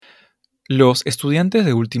Los estudiantes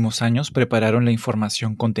de últimos años prepararon la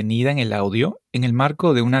información contenida en el audio en el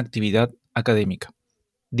marco de una actividad académica.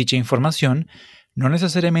 Dicha información no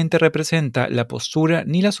necesariamente representa la postura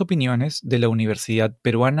ni las opiniones de la Universidad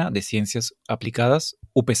Peruana de Ciencias Aplicadas,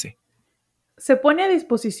 UPC. Se pone a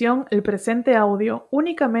disposición el presente audio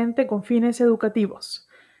únicamente con fines educativos.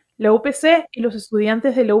 La UPC y los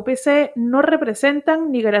estudiantes de la UPC no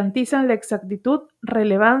representan ni garantizan la exactitud,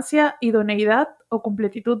 relevancia, idoneidad o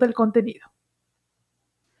completitud del contenido.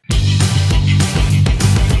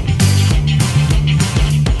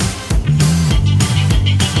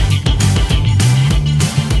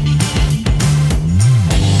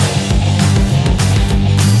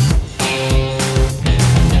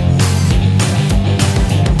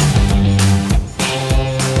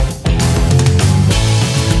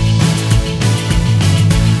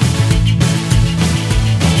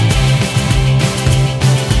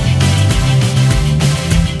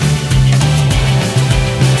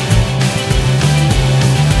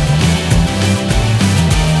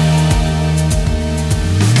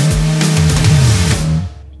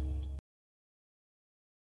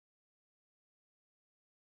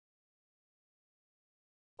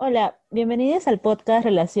 Hola, bienvenidos al podcast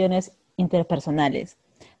Relaciones Interpersonales.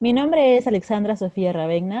 Mi nombre es Alexandra Sofía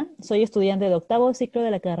Ravegna, soy estudiante de octavo ciclo de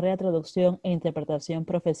la carrera Traducción e Interpretación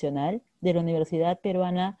Profesional de la Universidad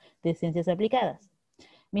Peruana de Ciencias Aplicadas.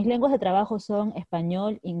 Mis lenguas de trabajo son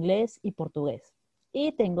español, inglés y portugués,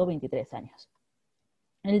 y tengo 23 años.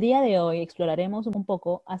 El día de hoy exploraremos un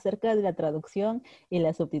poco acerca de la traducción y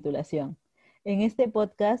la subtitulación. En este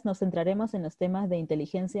podcast nos centraremos en los temas de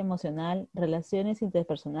inteligencia emocional, relaciones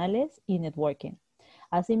interpersonales y networking.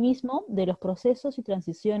 Asimismo, de los procesos y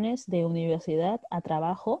transiciones de universidad a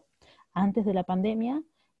trabajo antes de la pandemia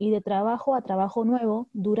y de trabajo a trabajo nuevo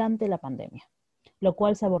durante la pandemia, lo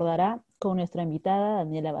cual se abordará con nuestra invitada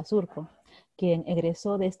Daniela Basurco, quien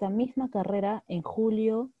egresó de esta misma carrera en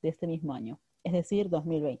julio de este mismo año, es decir,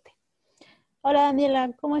 2020. Hola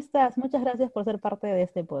Daniela, ¿cómo estás? Muchas gracias por ser parte de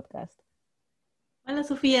este podcast. Hola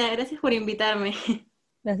Sofía, gracias por invitarme.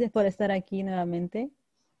 Gracias por estar aquí nuevamente.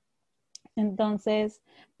 Entonces,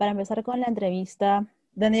 para empezar con la entrevista,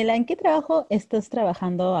 Daniela, ¿en qué trabajo estás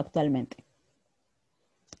trabajando actualmente?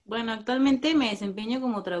 Bueno, actualmente me desempeño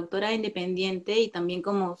como traductora independiente y también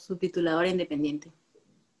como subtituladora independiente.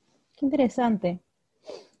 Qué interesante.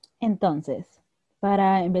 Entonces,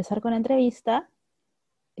 para empezar con la entrevista,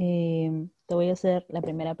 te voy a hacer la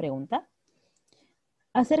primera pregunta.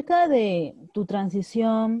 Acerca de tu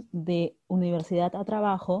transición de universidad a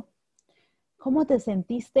trabajo, ¿cómo te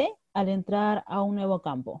sentiste al entrar a un nuevo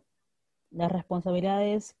campo? ¿Las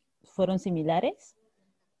responsabilidades fueron similares?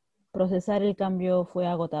 ¿Procesar el cambio fue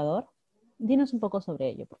agotador? Dinos un poco sobre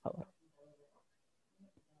ello, por favor.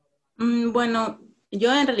 Bueno,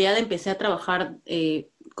 yo en realidad empecé a trabajar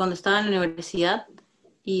cuando estaba en la universidad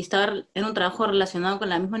y estaba en un trabajo relacionado con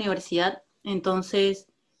la misma universidad, entonces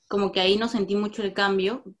como que ahí no sentí mucho el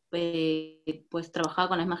cambio, pues trabajaba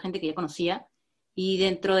con la misma gente que ya conocía y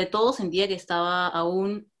dentro de todo sentía que estaba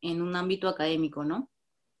aún en un ámbito académico, ¿no?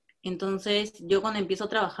 Entonces yo cuando empiezo a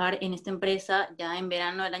trabajar en esta empresa, ya en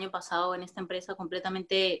verano del año pasado, en esta empresa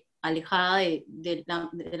completamente alejada del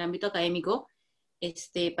ámbito académico,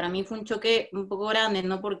 para mí fue un choque un poco grande,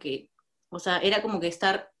 ¿no? Porque, o sea, era como que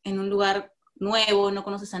estar en un lugar nuevo, no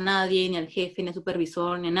conoces a nadie, ni al jefe, ni al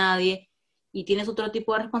supervisor, ni a nadie, y tienes otro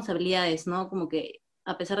tipo de responsabilidades, ¿no? Como que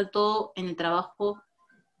a pesar de todo, en el trabajo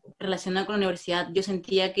relacionado con la universidad, yo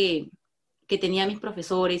sentía que tenía mis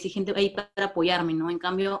profesores y gente ahí para apoyarme, ¿no? En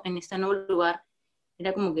cambio, en este nuevo lugar,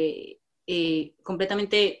 era como que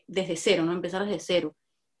completamente desde cero, ¿no? Empezar desde cero.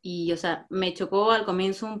 Y, o sea, me chocó al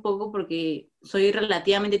comienzo un poco porque soy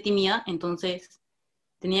relativamente tímida, entonces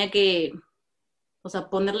tenía que, o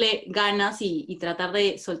sea, ponerle ganas y tratar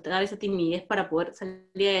de soltar esa timidez para poder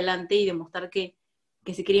salir adelante y demostrar que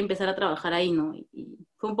sí quería empezar a trabajar ahí, ¿no? Y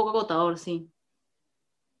fue un poco agotador, sí.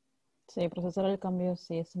 Sí, procesar el cambio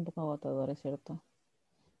sí es un poco agotador, es cierto.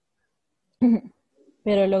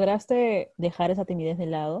 Pero lograste dejar esa timidez de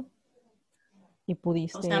lado y O sea,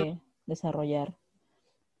 pudiste desarrollar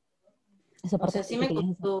esa o parte sea, sí que me querías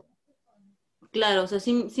desarrollar. costó. Claro, o sea,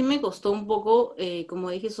 sí me costó un poco,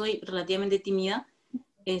 como dije, soy relativamente tímida.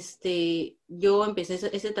 Yo empecé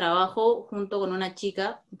ese trabajo junto con una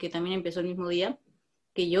chica que también empezó el mismo día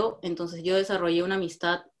que yo, entonces yo desarrollé una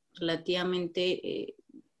amistad relativamente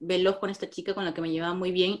veloz con esta chica con la que me llevaba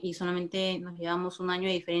muy bien y solamente nos llevamos un año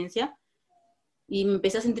de diferencia y me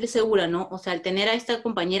empecé a sentir segura, ¿no? O sea, al tener a esta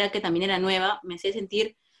compañera que también era nueva, me hacía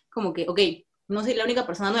sentir como que, ok, no soy la única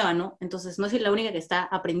persona nueva, ¿no? Entonces no soy la única que está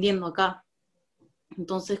aprendiendo acá.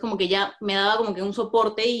 Entonces como que ya me daba como que un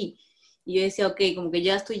soporte Y yo decía, ok, como que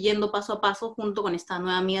ya estoy yendo paso a paso junto con esta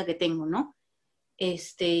nueva amiga que tengo, ¿no?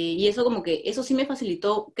 Y eso como que, eso sí me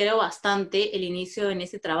facilitó, creo, bastante el inicio en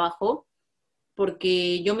ese trabajo,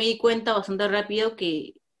 porque yo me di cuenta bastante rápido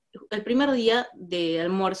que el primer día de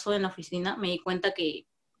almuerzo en la oficina me di cuenta que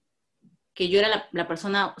yo era la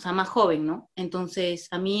persona, o sea, más joven, ¿no? Entonces,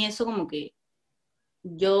 a mí eso como que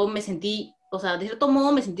yo me sentí, o sea, de cierto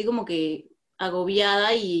modo me sentí como que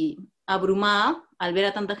agobiada y abrumada al ver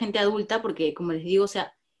a tanta gente adulta, porque como les digo, o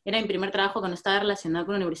sea, era mi primer trabajo que no estaba relacionado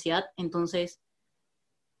con la universidad, entonces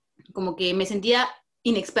como que me sentía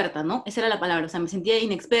inexperta, ¿no? Esa era la palabra, o sea, me sentía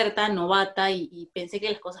inexperta, novata y pensé que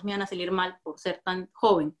las cosas me iban a salir mal por ser tan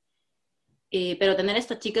joven. Pero tener a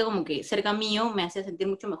esta chica como que cerca mío me hacía sentir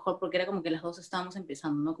mucho mejor porque era como que las dos estábamos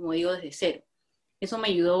empezando, ¿no? Como digo, desde cero. Eso me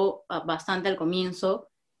ayudó bastante al comienzo,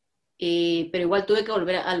 pero igual tuve que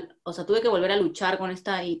volver o sea, tuve que volver a luchar con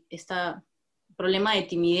esta problema de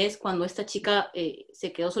timidez cuando esta chica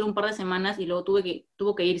se quedó solo un par de semanas y luego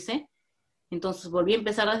tuvo que irse. Entonces volví a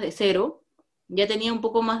empezar desde cero. Ya tenía un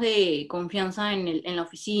poco más de confianza en la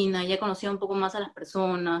oficina, ya conocía un poco más a las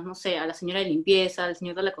personas, no sé, a la señora de limpieza, al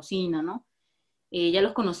señor de la cocina, ¿no? Ya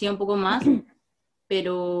los conocía un poco más,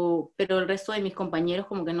 pero el resto de mis compañeros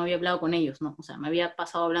como que no había hablado con ellos, ¿no? O sea, me había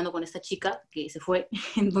pasado hablando con esta chica que se fue,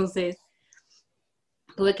 entonces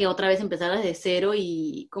tuve que otra vez empezar desde cero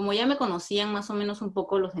y como ya me conocían más o menos un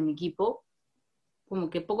poco los de mi equipo, como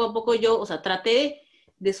que poco a poco yo, o sea, traté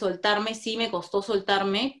de soltarme, sí me costó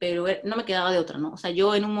soltarme, pero no me quedaba de otra, ¿no? O sea,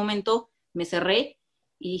 yo en un momento me cerré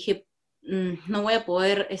y dije, no voy a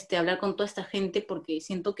poder hablar con toda esta gente porque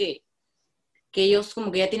siento que ellos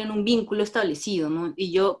como que ya tienen un vínculo establecido, ¿no?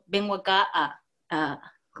 Y yo vengo acá a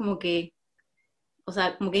como que, o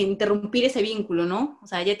sea, como que interrumpir ese vínculo, ¿no? O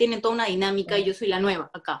sea, ya tienen toda una dinámica y yo soy la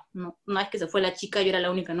nueva acá, ¿no? Una vez que se fue la chica, yo era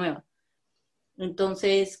la única nueva.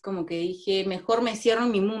 Entonces, como que dije, mejor me cierro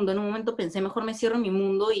en mi mundo. En un momento pensé, mejor me cierro en mi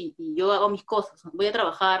mundo y yo hago mis cosas. Voy a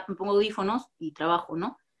trabajar, me pongo audífonos y trabajo,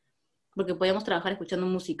 ¿no? Porque podíamos trabajar escuchando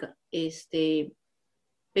música.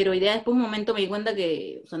 Pero ya después de un momento me di cuenta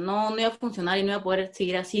que, o sea, no iba a funcionar y no iba a poder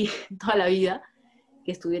seguir así toda la vida,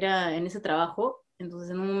 que estuviera en ese trabajo. Entonces,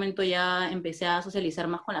 en un momento ya empecé a socializar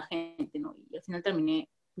más con la gente, ¿no? Y al final terminé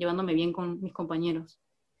llevándome bien con mis compañeros.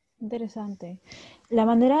 Interesante.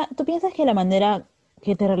 ¿Tú piensas que la manera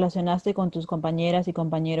que te relacionaste con tus compañeras y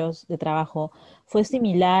compañeros de trabajo fue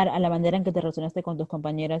similar a la manera en que te relacionaste con tus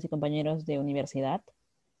compañeras y compañeros de universidad?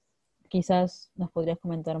 Quizás nos podrías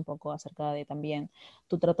comentar un poco acerca de también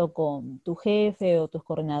tu trato con tu jefe o tus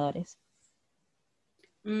coordinadores.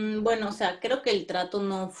 Bueno, o sea, creo que el trato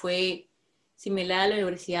no fue similar a la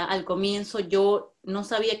universidad. Al comienzo yo no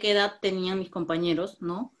sabía qué edad tenían mis compañeros,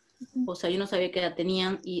 ¿no? O sea, yo no sabía qué edad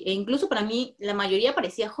tenían, e incluso para mí la mayoría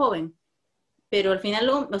parecía joven, pero al final,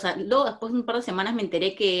 luego, o sea, luego después de un par de semanas me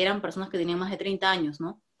enteré que eran personas que tenían más de 30 años,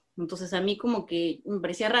 ¿no? Entonces a mí como que me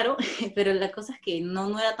parecía raro, pero la cosa es que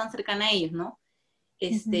no era tan cercana a ellos, ¿no?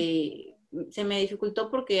 Ujú. Se me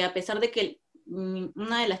dificultó porque a pesar de que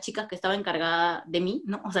una de las chicas que estaba encargada de mí,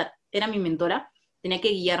 ¿no? O sea, era mi mentora, tenía que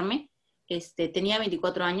guiarme, tenía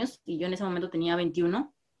 24 años y yo en ese momento tenía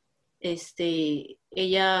 21.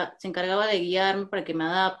 Ella se encargaba de guiarme para que me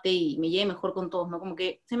adapte y me lleve mejor con todos, ¿no? Como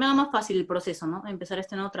que se me haga más fácil el proceso, ¿no? Empezar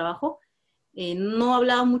este nuevo trabajo. No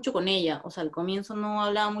hablaba mucho con ella, o sea, al comienzo no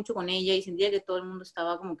hablaba mucho con ella y sentía que todo el mundo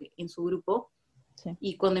estaba como que en su grupo. Sí.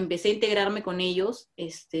 Y cuando empecé a integrarme con ellos,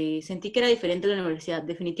 sentí que era diferente de la universidad,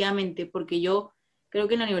 definitivamente, porque yo creo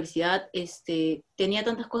que en la universidad tenía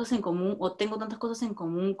tantas cosas en común, o tengo tantas cosas en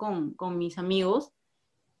común con mis amigos,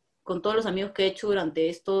 con todos los amigos que he hecho durante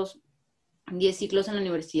estos 10 ciclos en la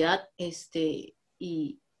universidad,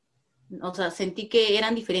 y, o sea, sentí que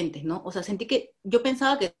eran diferentes, ¿no? O sea, sentí que yo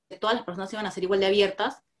pensaba que todas las personas iban a ser igual de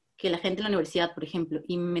abiertas que la gente en la universidad, por ejemplo,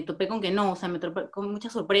 y me topé con que no, o sea, me topé con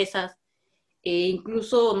muchas sorpresas,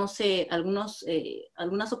 incluso, no sé,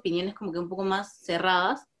 algunas opiniones como que un poco más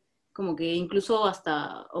cerradas, como que incluso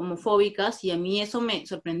hasta homofóbicas, y a mí eso me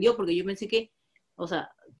sorprendió porque yo pensé que, o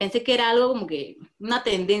sea, pensé que era algo como que una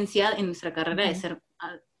tendencia en nuestra carrera de Ujú. ser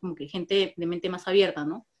como que gente de mente más abierta,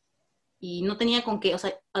 ¿no? Y no tenía con qué, o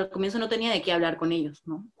sea, al comienzo no tenía de qué hablar con ellos,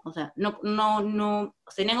 ¿no? O sea, no,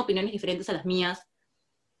 tenían opiniones diferentes a las mías,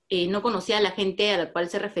 no conocía a la gente a la cual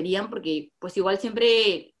se referían, porque pues igual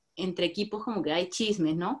siempre entre equipos como que hay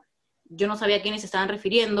chismes, ¿no? Yo no sabía a quiénes se estaban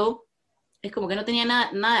refiriendo, es como que no tenía nada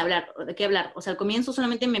de hablar, de qué hablar. O sea, al comienzo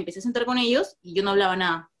solamente me empecé a sentar con ellos y yo no hablaba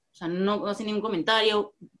nada. O sea, no hacía ningún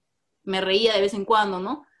comentario, me reía de vez en cuando,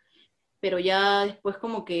 ¿no? Pero ya después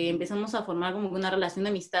como que empezamos a formar como que una relación de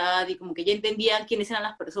amistad y como que ya entendía quiénes eran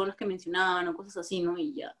las personas que mencionaban o cosas así, ¿no?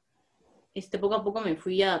 Y ya poco a poco me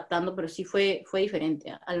fui adaptando, pero sí fue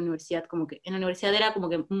diferente a la universidad, como que en la universidad era como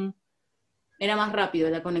que era más rápido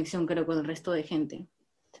la conexión, creo, con el resto de gente.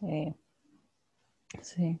 Sí,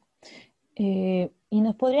 sí. ¿Y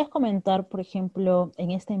nos podrías comentar, por ejemplo,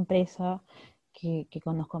 en esta empresa que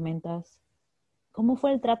nos comentas, cómo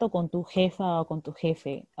fue el trato con tu jefa o con tu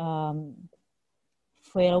jefe?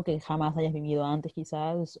 ¿Fue algo que jamás hayas vivido antes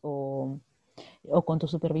quizás? ¿O con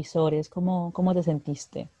tus supervisores? ¿Cómo te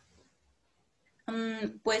sentiste?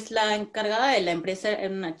 Pues la encargada de la empresa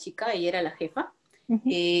era una chica, ella era la jefa. Ujú.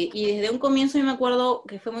 Y desde un comienzo yo me acuerdo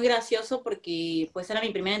que fue muy gracioso porque pues era mi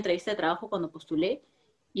primera entrevista de trabajo cuando postulé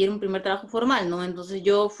y era un primer trabajo formal, ¿no? Entonces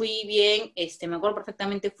yo fui bien, me acuerdo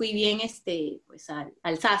perfectamente, fui bien, pues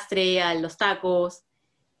al sastre, a los tacos,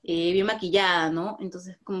 bien maquillada, ¿no?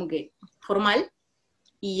 Entonces como que formal.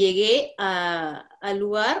 Y llegué al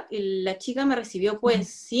lugar, y la chica me recibió Ujú. pues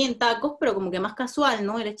sí en tacos, pero como que más casual,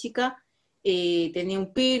 ¿no? Y la chica tenía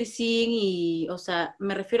un piercing y, o sea,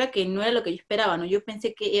 me refiero a que no era lo que yo esperaba, ¿no? Yo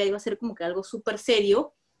pensé que ella iba a ser como que algo súper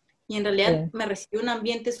serio y en realidad Sí. me recibió un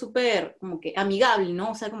ambiente súper como que amigable,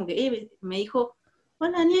 ¿no? O sea, como que me dijo,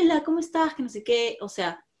 hola Daniela, ¿cómo estás? Que no sé qué, o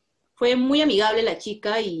sea, fue muy amigable la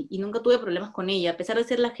chica y nunca tuve problemas con ella, a pesar de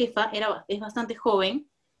ser la jefa, es bastante joven,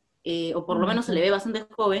 o por lo menos se le Ok. ve bastante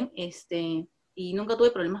joven, y nunca tuve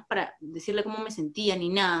problemas para decirle cómo me sentía ni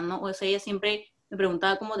nada, ¿no? O sea, ella siempre me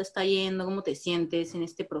preguntaba cómo te está yendo, cómo te sientes en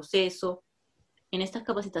este proceso, en estas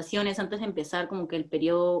capacitaciones, antes de empezar como que el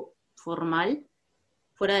periodo formal,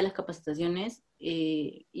 fuera de las capacitaciones,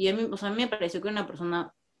 y a mí, o sea, a mí me pareció que era una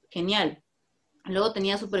persona genial. Luego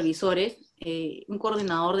tenía supervisores, un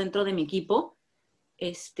coordinador dentro de mi equipo,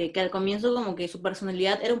 que al comienzo como que su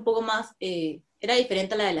personalidad era un poco más, era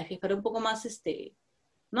diferente a la de la jefa, era un poco más,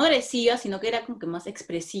 no agresiva, sino que era como que más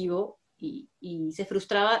expresivo y se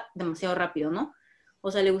frustraba demasiado rápido, ¿no? O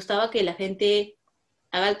sea, le gustaba que la gente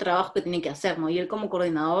haga el trabajo que tiene que hacer, ¿no? Y él como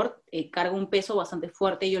coordinador carga un peso bastante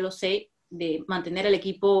fuerte, yo lo sé, de mantener al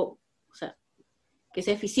equipo, o sea, que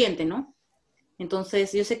sea eficiente, ¿no?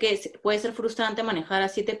 Entonces, yo sé que puede ser frustrante manejar a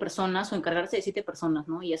 7 personas o encargarse de 7 personas,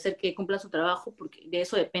 ¿no? Y hacer que cumplan su trabajo, porque de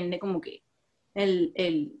eso depende como que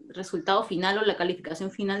el resultado final o la calificación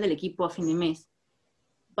final del equipo a fin de mes.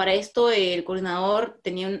 Para esto, el coordinador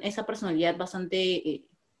tenía esa personalidad bastante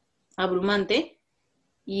abrumante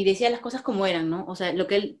y decía las cosas como eran, ¿no? O sea, lo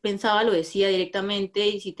que él pensaba lo decía directamente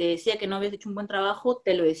y si te decía que no habías hecho un buen trabajo,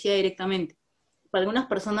 te lo decía directamente. Para algunas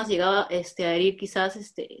personas llegaba a herir quizás Ujú.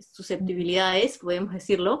 susceptibilidades, podemos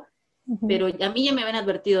decirlo, Ujú. pero a mí ya me habían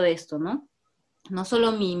advertido de esto, ¿no? No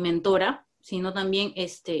solo mi mentora, sino también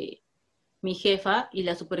mi jefa y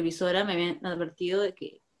la supervisora me habían advertido de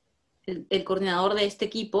que el coordinador de este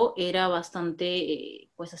equipo era bastante,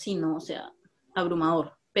 pues así, ¿no? O sea,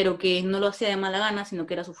 abrumador, pero que no lo hacía de mala gana, sino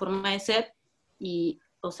que era su forma de ser y,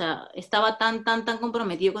 o sea, estaba tan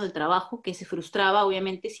comprometido con el trabajo que se frustraba,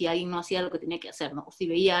 obviamente, si alguien no hacía lo que tenía que hacer, ¿no? O si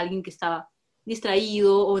veía a alguien que estaba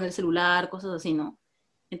distraído o en el celular, cosas así, ¿no?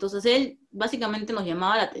 Entonces él básicamente nos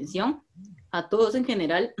llamaba la atención, a todos en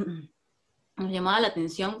general, nos llamaba la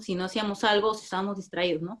atención si no hacíamos algo, si estábamos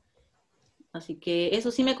distraídos, ¿no? Así que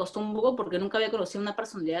eso sí me costó un poco porque nunca había conocido una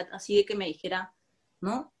personalidad así de que me dijera,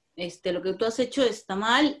 ¿no? Lo que tú has hecho está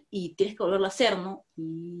mal y tienes que volverlo a hacer, ¿no?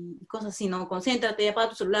 Y cosas así, ¿no? Concéntrate, apaga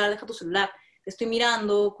tu celular, deja tu celular, te estoy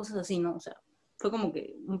mirando, cosas así, ¿no? O sea, fue como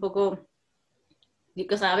que un poco,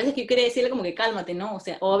 o sea, a veces que yo quería decirle como que cálmate, ¿no? O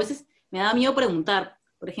sea, o a veces me da miedo preguntar,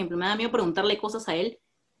 por ejemplo, me da miedo preguntarle cosas a él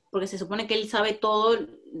porque se supone que él sabe todo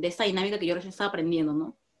de esta dinámica que yo recién estaba aprendiendo,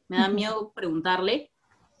 ¿no? Me da Ujú. miedo preguntarle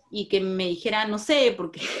y que me dijera, no sé,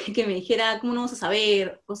 porque que me dijera, ¿cómo no vamos a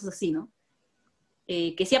saber? Cosas así, ¿no?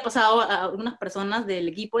 Que sí ha pasado a algunas personas del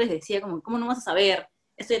equipo, les decía como, ¿cómo no vas a saber?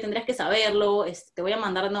 Esto ya tendrías que saberlo, te voy a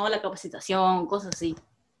mandar de nuevo a la capacitación, cosas así.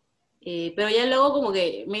 Pero ya luego como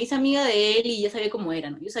que me hice amiga de él y ya sabía cómo era,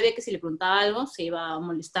 ¿no? Yo sabía que si le preguntaba algo se iba a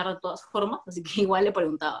molestar de todas formas, así que igual le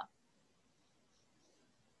preguntaba.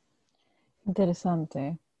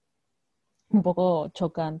 Interesante. Un poco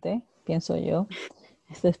chocante, pienso yo,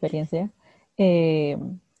 esta experiencia. Eh,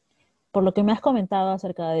 por lo que me has comentado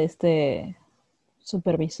acerca de este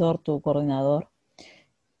supervisor, tu coordinador,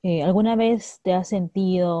 ¿alguna vez has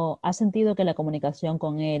sentido que la comunicación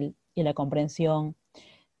con él y la comprensión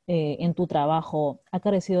en tu trabajo ha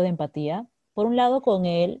carecido de empatía? Por un lado con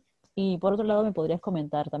él y por otro lado me podrías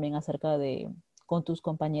comentar también acerca de con tus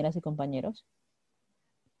compañeras y compañeros.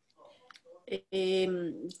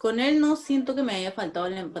 Con él no siento que me haya faltado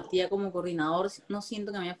la empatía como coordinador, no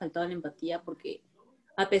siento que me haya faltado la empatía porque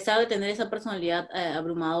a pesar de tener esa personalidad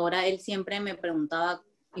abrumadora, él siempre me preguntaba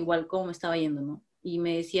igual cómo me estaba yendo, ¿no? Y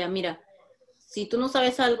me decía, mira, si tú no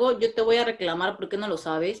sabes algo, yo te voy a reclamar porque no lo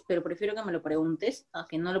sabes, pero prefiero que me lo preguntes a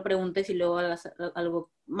que no lo preguntes y luego hagas algo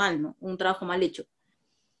mal, ¿no? Un trabajo mal hecho.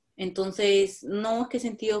 Entonces, no es que he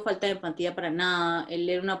sentido falta de empatía para nada. Él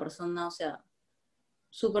era una persona, o sea,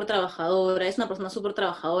 súper trabajadora, es una persona súper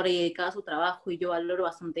trabajadora y dedicada a su trabajo, y yo valoro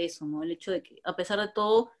bastante eso, ¿no? El hecho de que, a pesar de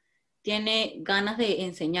todo, tiene ganas de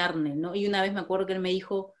enseñarme, ¿no? Y una vez me acuerdo que él me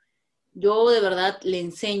dijo, yo de verdad le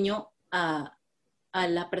enseño a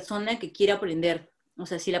la persona que quiere aprender. O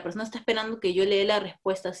sea, si la persona está esperando que yo le dé la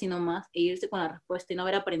respuesta así nomás, e irse con la respuesta y no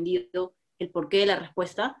haber aprendido el porqué de la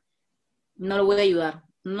respuesta, no lo voy a ayudar,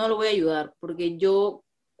 no lo voy a ayudar, porque yo,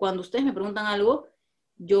 cuando ustedes me preguntan algo,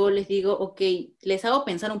 yo les digo, ok, les hago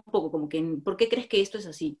pensar un poco, como que, ¿por qué crees que esto es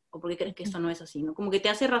así? ¿O por qué crees que esto no es así? ¿No? Como que te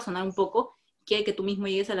hace razonar un poco, quiere que tú mismo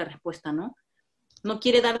llegues a la respuesta, ¿no? No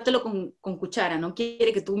quiere dártelo con cuchara, no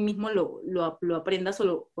quiere que tú mismo lo aprendas o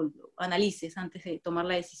lo analices antes de tomar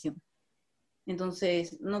la decisión.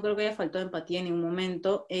 Entonces, no creo que haya faltado empatía en ningún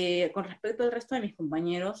momento. Con respecto al resto de mis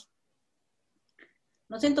compañeros,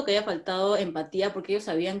 no siento que haya faltado empatía porque ellos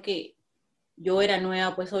sabían que yo era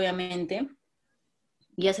nueva, pues obviamente,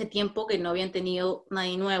 y hace tiempo que no habían tenido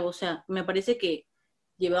nadie nuevo. O sea, me parece que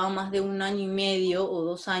llevaba más de 1 año y medio o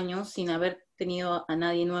 2 años sin haber tenido a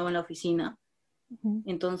nadie nuevo en la oficina.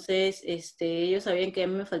 Entonces, ellos sabían que a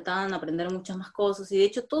mí me faltaban aprender muchas más cosas y de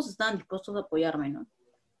hecho todos estaban dispuestos a apoyarme, ¿no?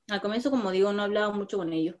 Al comienzo, como digo, no hablaba mucho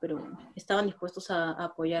con ellos, pero estaban dispuestos a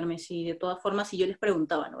apoyarme, sí, de todas formas, si yo les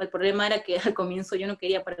preguntaba, ¿no? El problema era que al comienzo yo no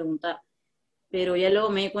quería preguntar, pero ya luego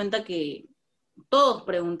me di cuenta que todos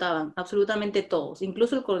preguntaban, absolutamente todos,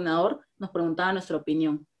 incluso el coordinador nos preguntaba nuestra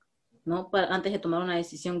opinión, ¿no? Antes de tomar una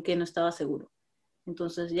decisión que no estaba seguro.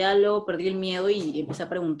 Entonces ya luego perdí el miedo y empecé a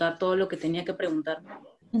preguntar todo lo que tenía que preguntar.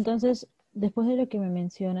 Entonces, después de lo que me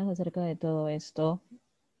mencionas acerca de todo esto,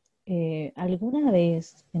 ¿alguna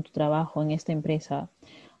vez en tu trabajo en esta empresa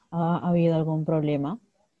ha habido algún problema?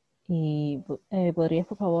 Y ¿podrías,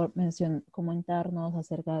 por favor, comentarnos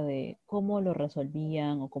acerca de cómo lo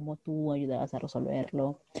resolvían o cómo tú ayudabas a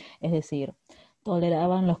resolverlo? Es decir,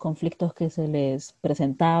 ¿toleraban los conflictos que se les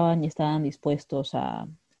presentaban y estaban dispuestos a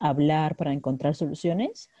hablar para encontrar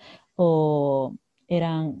soluciones? ¿O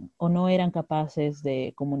no eran capaces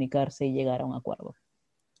de comunicarse y llegar a un acuerdo?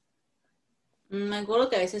 Me acuerdo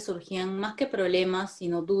que a veces surgían más que problemas,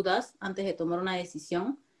 sino dudas antes de tomar una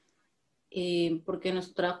decisión, porque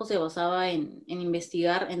nuestro trabajo se basaba en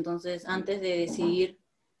investigar. Entonces antes de decidir,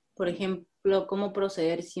 por ejemplo, cómo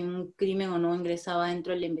proceder si un crimen o no ingresaba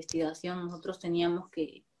dentro de la investigación, nosotros teníamos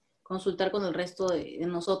que consultar con el resto de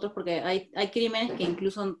nosotros, porque hay crímenes que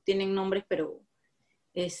incluso tienen nombres, pero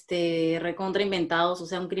recontra inventados, o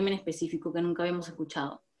sea, un crimen específico que nunca habíamos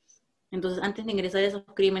escuchado. Entonces, antes de ingresar a esos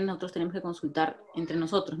crímenes, nosotros tenemos que consultar entre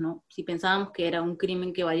nosotros, ¿no? Si pensábamos que era un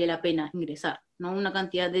crimen que valía la pena ingresar, ¿no? Una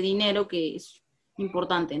cantidad de dinero que es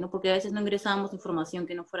importante, ¿no? Porque a veces no ingresábamos información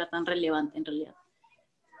que no fuera tan relevante, en realidad,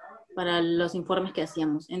 para los informes que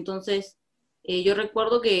hacíamos. Entonces, yo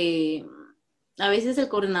recuerdo que a veces el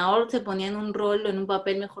coordinador se ponía en un rol, o en un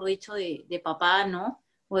papel, mejor dicho, de papá, ¿no?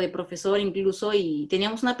 O de profesor incluso, y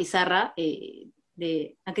teníamos una pizarra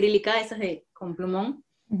de acrílica, esas con plumón,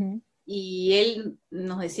 y él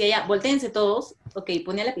nos decía ya, voltéense todos, ok,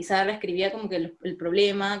 ponía la pizarra, escribía como que el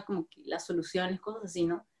problema, como que las soluciones, cosas así,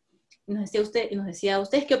 ¿no? Y nos decía,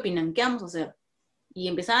 ¿ustedes qué opinan? ¿Qué vamos a hacer? Y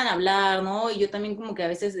empezaban a hablar, ¿no? Y yo también como que a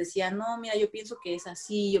veces decía, no, mira, yo pienso que es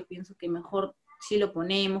así, yo pienso que mejor si lo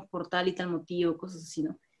ponemos por tal y tal motivo, cosas así,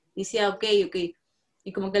 ¿no? Y decía, ok, ok.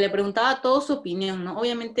 Y como que le preguntaba toda su opinión, ¿no?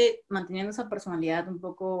 Obviamente manteniendo esa personalidad un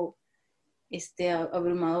poco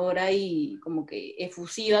abrumadora y como que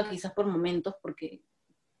efusiva quizás por momentos, porque,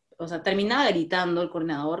 o sea, terminaba gritando el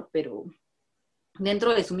coordinador, pero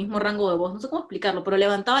dentro de su mismo rango de voz, no sé cómo explicarlo, pero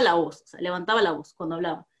levantaba la voz, o sea, levantaba la voz cuando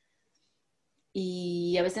hablaba.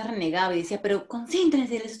 Y a veces renegaba y decía, pero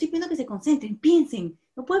concéntrense, les estoy pidiendo que se concentren, piensen,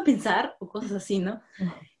 no pueden pensar, o cosas así, ¿no?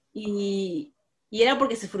 Y, y era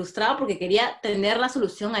porque se frustraba, porque quería tener la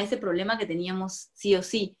solución a ese problema que teníamos sí o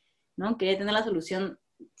sí, ¿no? Quería tener la solución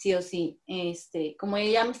sí o sí. Como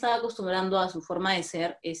ella ya me estaba acostumbrando a su forma de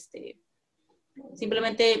ser,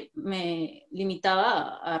 simplemente me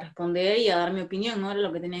limitaba a responder y a dar mi opinión, ¿no? Era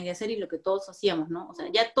lo que tenía que hacer y lo que todos hacíamos, ¿no? O sea,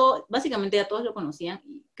 básicamente ya todos lo conocían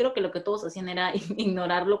y creo que lo que todos hacían era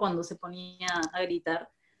ignorarlo cuando se ponía a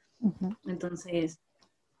gritar. Entonces,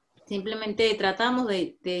 simplemente tratamos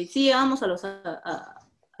de sí, llegamos a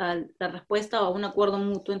la respuesta o a un acuerdo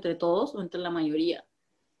mutuo entre todos o entre la mayoría.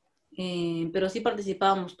 Pero sí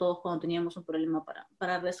participábamos todos cuando teníamos un problema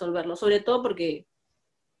para resolverlo, sobre todo porque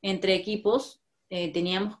entre equipos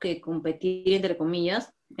teníamos que competir, entre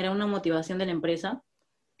comillas, era una motivación de la empresa,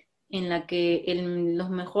 en la que los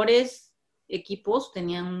mejores equipos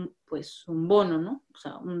tenían pues un bono, ¿no? O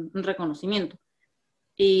sea, un reconocimiento.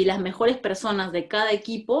 Y las mejores personas de cada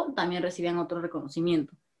equipo también recibían otro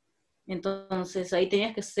reconocimiento. Entonces ahí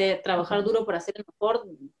tenías que trabajar duro para ser el mejor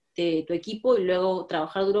de tu equipo y luego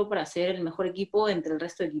trabajar duro para ser el mejor equipo entre el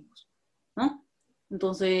resto de equipos, ¿no?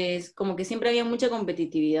 Entonces, como que siempre había mucha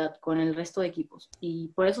competitividad con el resto de equipos. Y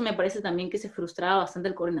por eso me parece también que se frustraba bastante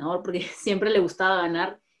el coordinador, porque siempre le gustaba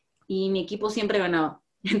ganar y mi equipo siempre ganaba.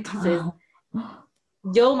 Entonces,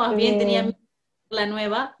 yo más Qué bien tenía bien. la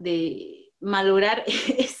nueva de malograr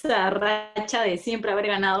esa racha de siempre haber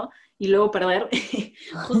ganado y luego perder,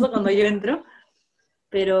 justo cuando yo entro.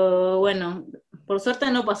 Pero bueno, por suerte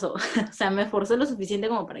no pasó. O sea, me esforcé lo suficiente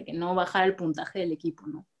como para que no bajara el puntaje del equipo,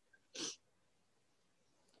 ¿no?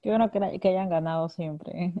 Qué bueno que hayan ganado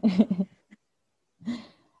siempre.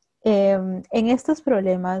 En estos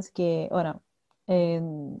problemas que, bueno,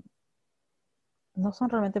 em, no son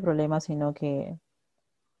realmente problemas, sino que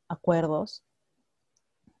acuerdos,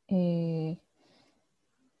 eh,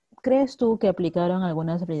 ¿crees tú que aplicaron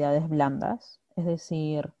algunas habilidades blandas? Es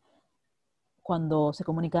decir, cuando se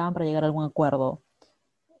comunicaban para llegar a algún acuerdo,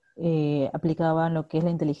 aplicaban lo que es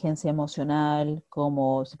la inteligencia emocional,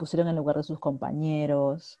 como se pusieron en lugar de sus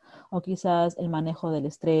compañeros, o quizás el manejo del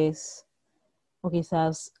estrés, o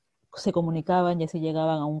quizás se comunicaban y así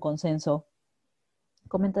llegaban a un consenso.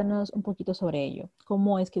 Coméntanos un poquito sobre ello.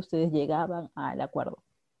 ¿Cómo es que ustedes llegaban al acuerdo?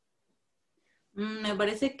 Me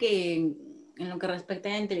parece que en lo que respecta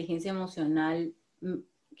a la inteligencia emocional,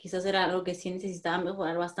 quizás era algo que sí necesitaba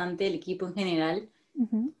mejorar bastante el equipo en general,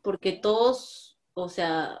 Ujú. porque todos, o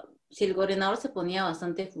sea, si el coordinador se ponía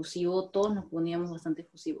bastante efusivo, todos nos poníamos bastante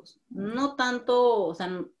efusivos. No tanto, o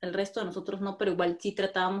sea, el resto de nosotros no, pero igual sí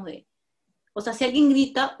tratábamos de, o sea, si alguien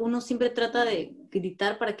grita, uno siempre trata de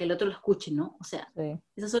gritar para que el otro lo escuche, ¿no? O sea, Sí.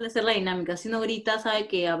 esa suele ser la dinámica. Si uno grita, sabe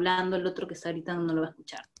que hablando el otro que está gritando no lo va a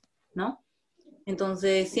escuchar, ¿no?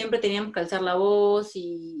 Entonces siempre teníamos que alzar la voz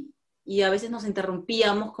y a veces nos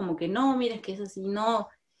interrumpíamos como que no, mira, es que es así, no.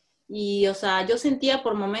 Y, o sea, yo sentía,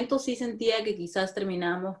 por momentos sí sentía que quizás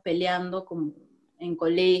terminábamos peleando como en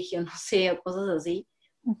colegio, no sé, o cosas así,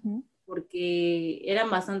 Ujú. porque eran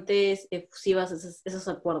bastante efusivas esos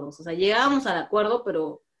acuerdos. O sea, llegábamos al acuerdo,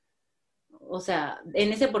 pero, o sea,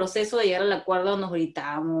 en ese proceso de llegar al acuerdo nos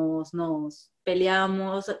gritamos, nos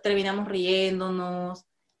peleamos, terminamos riéndonos,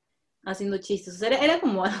 haciendo chistes. O sea, era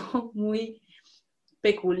como algo muy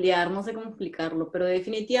peculiar, no sé cómo explicarlo, pero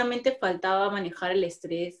definitivamente faltaba manejar el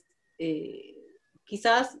estrés. eh,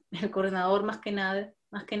 Quizás el coordinador más que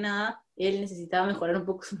nada, él necesitaba mejorar un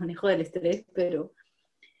poco su manejo del estrés, pero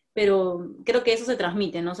creo que eso se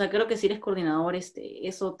transmite, ¿no? O sea, creo que si eres coordinador,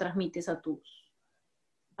 eso transmites a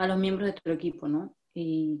los miembros de tu equipo, ¿no?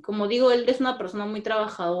 Y como digo, él es una persona muy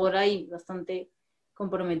trabajadora y bastante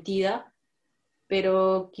comprometida,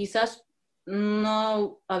 pero quizás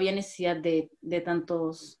no había necesidad de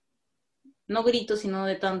tantos, no gritos, sino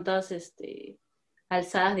de tantas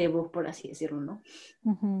alzadas de voz, por así decirlo, ¿no?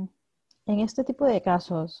 Ujú. En este tipo de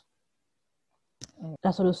casos,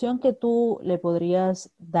 la solución que tú le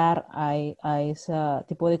podrías dar a ese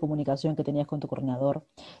tipo de comunicación que tenías con tu coordinador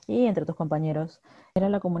y entre tus compañeros, ¿era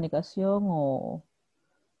la comunicación o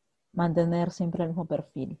mantener siempre el mismo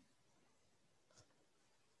perfil?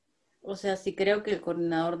 O sea, sí creo que el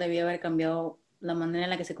coordinador debía haber cambiado la manera en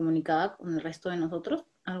la que se comunicaba con el resto de nosotros,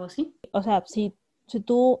 algo así. O sea, si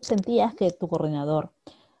tú sentías que tu coordinador,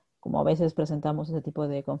 como a veces presentamos ese tipo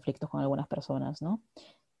de conflictos con algunas personas, ¿no?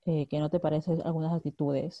 Que no te parecen algunas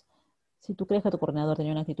actitudes, si tú crees que tu coordinador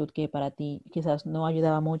tenía una actitud que para ti quizás no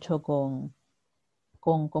ayudaba mucho con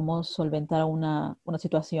cómo solventar una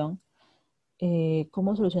situación,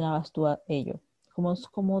 ¿cómo solucionabas tú ello?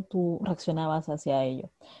 ¿Cómo tú reaccionabas hacia ello?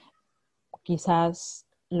 Quizás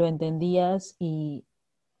lo entendías y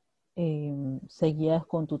seguías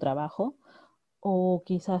con tu trabajo o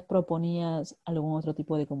quizás proponías algún otro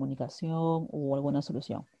tipo de comunicación o alguna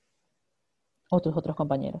solución o tus otros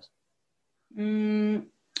compañeros. Mm,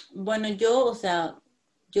 bueno, yo, o sea,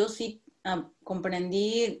 yo sí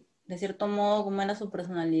comprendí de cierto modo cómo era su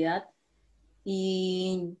personalidad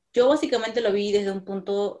y yo básicamente lo vi desde un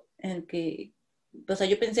punto en el que, o sea,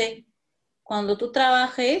 yo pensé, cuando tú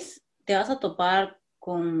trabajes, te vas a topar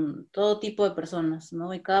con todo tipo de personas,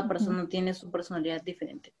 ¿no? Y cada Ujú. persona tiene su personalidad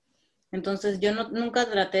diferente. Entonces yo nunca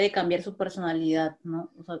traté de cambiar su personalidad,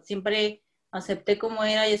 ¿no? O sea, siempre acepté como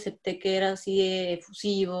era y acepté que era así de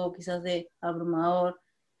efusivo, quizás de abrumador,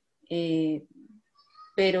 eh,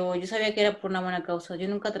 pero yo sabía que era por una buena causa. Yo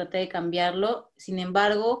nunca traté de cambiarlo. Sin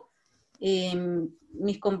embargo,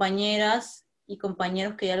 mis compañeras y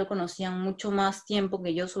compañeros que ya lo conocían mucho más tiempo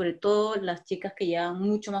que yo, sobre todo las chicas que llevaban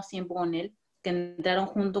mucho más tiempo con él, que entraron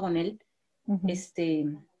junto con él, Ujú.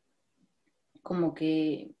 como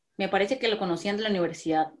que me parece que lo conocían de la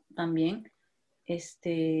universidad también.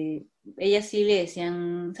 Ellas sí le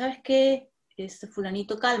decían, ¿sabes qué?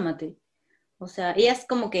 Fulanito, cálmate. O sea, ellas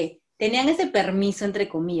como que tenían ese permiso, entre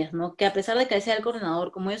comillas, ¿no? Que a pesar de que él sea el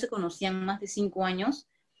coordinador, como ellos se conocían más de 5 años,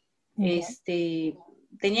 Ya.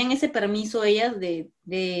 tenían ese permiso ellas de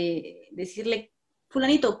decirle,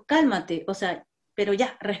 fulanito, cálmate, o sea, pero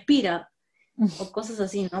ya, respira, o cosas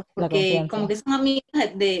así, ¿no? La Porque como confianza. que son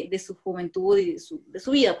amigas de su juventud y de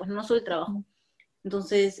su vida, pues no solo el trabajo.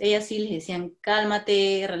 Entonces, ellas sí les decían,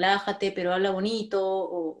 cálmate, relájate, pero habla bonito,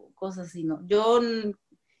 o cosas así, ¿no? Yo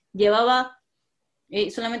llevaba,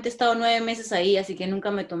 solamente he estado 9 meses ahí, así que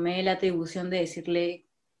nunca me tomé la atribución de decirle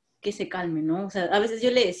que se calme, ¿no? O sea, a veces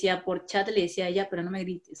yo le decía por chat, le decía ya, pero no me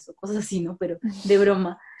grites, o cosas así, ¿no? Pero de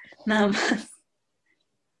broma, nada más.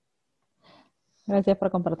 Gracias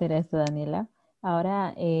por compartir esto, Daniela.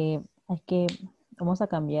 Ahora vamos a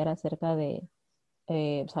cambiar acerca de,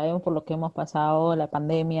 sabemos por lo que hemos pasado, la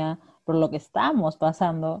pandemia, por lo que estamos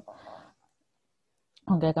pasando,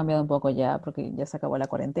 aunque ha cambiado un poco ya, porque ya se acabó la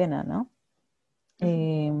cuarentena, ¿no? Ujú.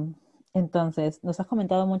 Eh, entonces, nos has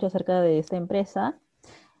comentado mucho acerca de esta empresa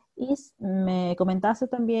y me comentaste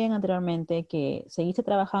también anteriormente que seguiste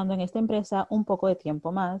trabajando en esta empresa un poco de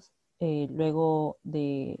tiempo más, luego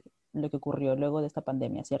de lo que ocurrió, luego de esta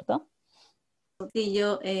pandemia, ¿cierto? Sí,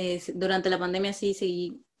 yo durante la pandemia sí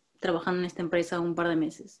seguí trabajando en esta empresa un par de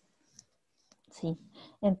meses. Sí.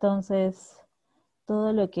 Entonces,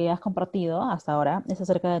 todo lo que has compartido hasta ahora es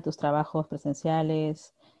acerca de tus trabajos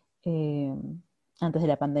presenciales eh, antes de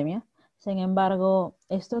la pandemia. Sin embargo,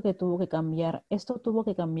 esto tuvo que cambiar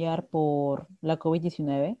por la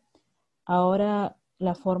COVID-19. Ahora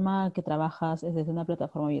la forma que trabajas es desde una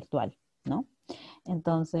plataforma virtual, ¿no?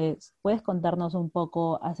 Entonces, ¿puedes contarnos un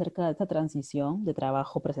poco acerca de esta transición de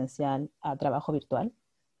trabajo presencial a trabajo virtual?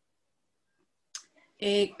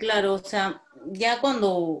 Claro, o sea, ya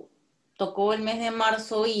cuando tocó el mes de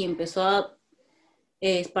marzo y empezó a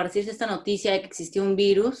esparcirse esta noticia de que existía un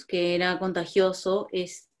virus que era contagioso,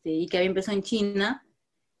 y que había empezado en China,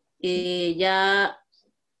 ya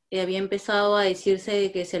había empezado a decirse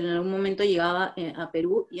de que si en algún momento llegaba a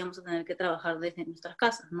Perú íbamos a tener que trabajar desde nuestras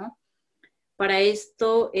casas, ¿no? Para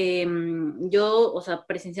esto, yo, o sea,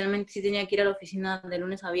 presencialmente sí tenía que ir a la oficina de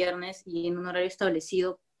lunes a viernes y en un horario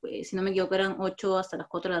establecido, pues, si no me equivoco, eran 8 hasta las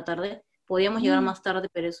 4 de la tarde. Podíamos llegar Mm. más tarde,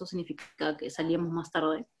 pero eso significa que salíamos más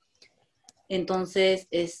tarde. Entonces,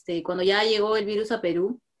 cuando ya llegó el virus a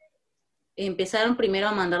Perú, empezaron primero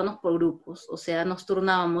a mandarnos por grupos, o sea, nos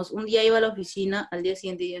turnábamos. Un día iba a la oficina, al día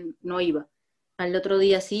siguiente no iba, al otro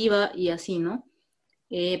día sí iba y así, ¿no?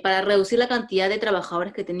 Para reducir la cantidad de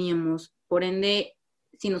trabajadores que teníamos. Por ende,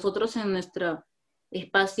 si nosotros en nuestro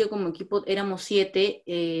espacio como equipo éramos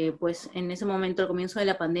 7, pues en ese momento, al comienzo de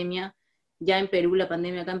la pandemia, ya en Perú, la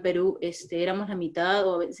pandemia acá en Perú, éramos la mitad,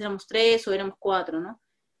 o a veces éramos 3 o éramos 4, ¿no?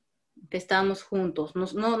 Que estábamos juntos,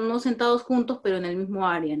 no sentados juntos, pero en el mismo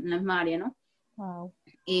área, en la misma área, ¿no? Wow.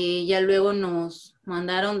 Y ya luego nos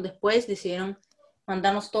mandaron, después decidieron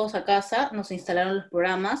mandarnos todos a casa, nos instalaron los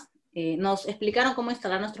programas, nos explicaron cómo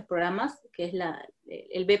instalar nuestros programas, que es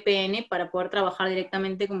el VPN, para poder trabajar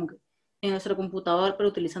directamente como que en nuestro computador, pero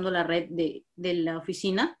utilizando la red de la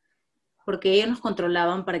oficina, porque ellos nos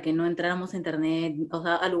controlaban para que no entráramos a internet, o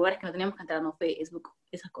sea, a lugares que no teníamos que entrar, no Facebook,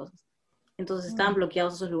 esas cosas. Entonces estaban Mm.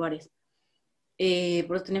 bloqueados esos lugares.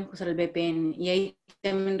 Por eso teníamos que usar el VPN. Y ahí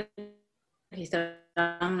también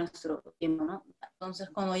registraban nuestro tiempo, ¿no? Entonces,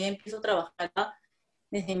 cuando ya empiezo a trabajar acá,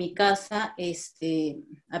 desde mi casa,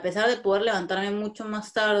 a pesar de poder levantarme mucho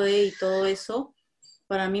más tarde y todo eso,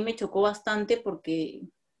 para mí me chocó bastante porque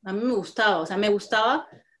a mí me gustaba, o sea, me gustaba,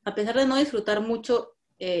 a pesar de no disfrutar mucho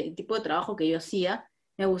el tipo de trabajo que yo hacía,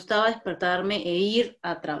 me gustaba despertarme e ir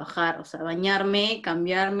a trabajar, o sea, bañarme,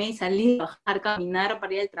 cambiarme y salir a trabajar, caminar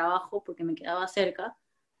para ir al trabajo porque me quedaba cerca.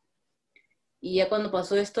 Y ya cuando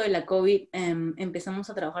pasó esto de la COVID, empezamos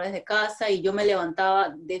a trabajar desde casa y yo me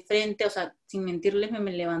levantaba de frente, o sea, sin mentirles,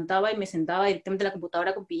 me levantaba y me sentaba directamente en la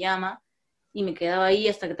computadora con pijama y me quedaba ahí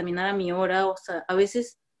hasta que terminara mi hora. O sea, a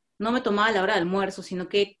veces no me tomaba la hora de almuerzo, sino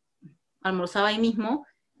que almorzaba ahí mismo,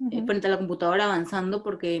 Ujú. frente a la computadora avanzando,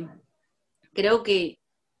 porque creo que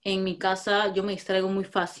en mi casa yo me distraigo muy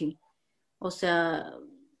fácil. O sea,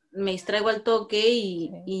 me distraigo al toque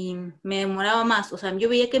Sí. y me demoraba más. O sea, yo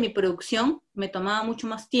veía que mi producción me tomaba mucho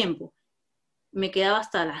más tiempo. Me quedaba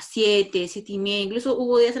hasta las 7, 7:30, incluso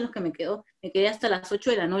hubo días en los que me quedé hasta las 8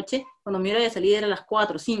 de la noche, cuando mi hora de salida era las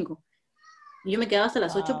 4 o 5. Y yo me quedaba hasta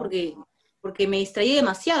las 8 Wow. porque porque me distraí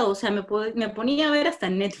demasiado, o sea, me ponía a ver hasta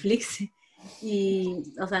Netflix y,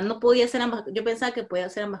 o sea, no podía hacer ambas, yo pensaba que podía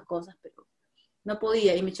hacer ambas cosas, pero no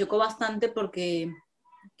podía y me chocó bastante porque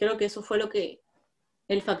creo que eso fue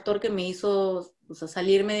el factor que me hizo, o sea,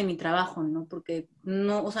 salirme de mi trabajo, ¿no? Porque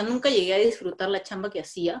no, o sea, nunca llegué a disfrutar la chamba que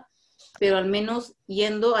hacía, pero al menos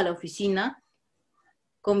yendo a la oficina,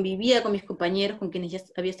 convivía con mis compañeros con quienes ya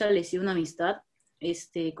había establecido una amistad,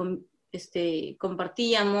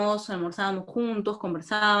 compartíamos, almorzábamos juntos,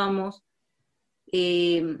 conversábamos,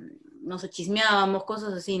 eh, nos chismeábamos,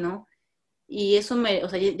 cosas así, ¿no? Y eso o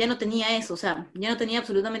sea, ya no tenía eso, o sea, ya no tenía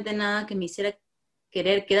absolutamente nada que me hiciera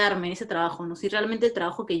querer quedarme en ese trabajo, ¿no? Si realmente el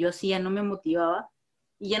trabajo que yo hacía no me motivaba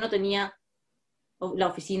y ya no tenía la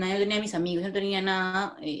oficina, ya no tenía mis amigos, ya no tenía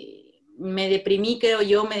nada, me deprimí, creo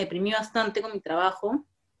yo, me deprimí bastante con mi trabajo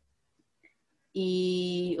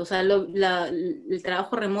y, o sea, el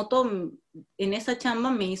trabajo remoto en esa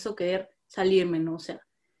chamba me hizo querer salirme, ¿no? O sea,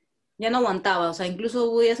 ya no aguantaba, o sea, incluso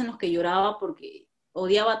hubo días en los que lloraba porque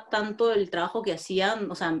odiaba tanto el trabajo que hacía,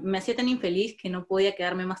 o sea, me hacía tan infeliz que no podía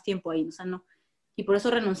quedarme más tiempo ahí, o sea, no, y por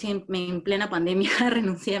eso renuncié en plena pandemia,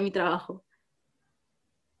 renuncié a mi trabajo.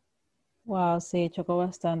 Wow, sí, chocó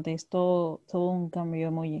bastante. Es todo un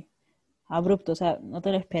cambio muy abrupto, o sea, no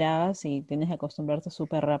te lo esperabas y tienes que acostumbrarte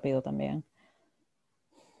súper rápido también.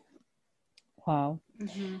 Wow.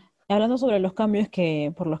 Ujú. Hablando sobre los cambios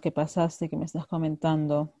por los que pasaste, que me estás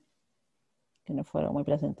comentando, que no fueron muy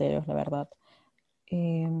placenteros, la verdad.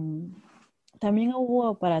 em, ¿También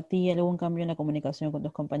hubo para ti algún cambio en la comunicación con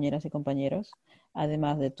tus compañeras y compañeros,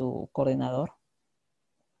 además de tu coordinador?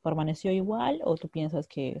 ¿Permaneció igual o tú piensas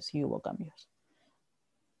que sí hubo cambios?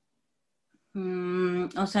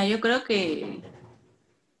 O sea, yo creo que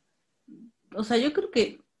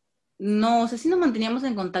no, o sea, sí nos manteníamos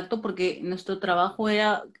en contacto porque nuestro trabajo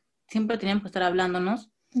era, siempre teníamos que estar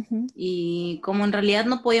hablándonos Ujú. y como en realidad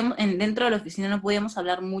no podíamos, dentro de la oficina no podíamos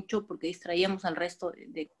hablar mucho porque distraíamos al resto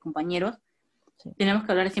de compañeros, Sí. teníamos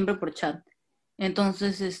que hablar siempre por chat.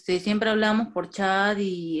 Entonces, siempre hablábamos por chat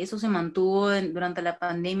y eso se mantuvo durante la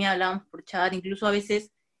pandemia, hablábamos por chat, incluso a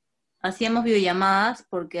veces hacíamos videollamadas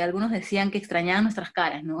porque algunos decían que extrañaban nuestras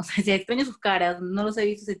caras, ¿no? O sea, si extraño sus caras, no los he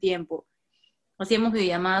visto hace tiempo. Hacíamos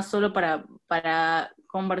videollamadas solo para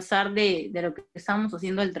conversar de lo que estábamos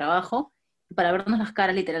haciendo del trabajo, para vernos las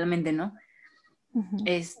caras literalmente, ¿no? Ujú.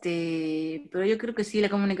 Pero yo creo que sí, la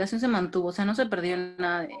comunicación se mantuvo, o sea, no se perdió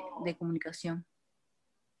nada de comunicación.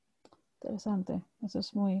 Interesante. Eso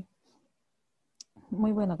es muy,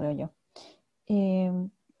 muy bueno, creo yo.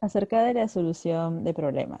 Em, Acerca de la solución de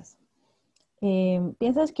problemas.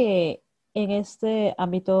 ¿Piensas que en este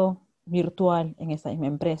ámbito virtual, en esta misma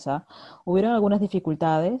empresa, hubieron algunas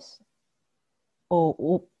dificultades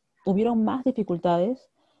o hubieron más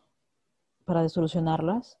dificultades para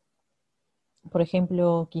solucionarlas? Por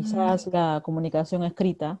ejemplo, Mm, quizás la comunicación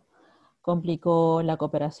escrita complicó la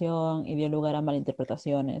cooperación y dio lugar a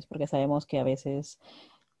malinterpretaciones, porque sabemos que a veces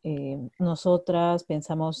nosotras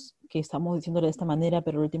pensamos que estamos diciéndole de esta manera,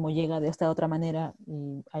 pero el último llega de esta otra manera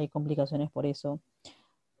y hay complicaciones por eso.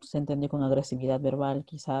 Se entendió con agresividad verbal,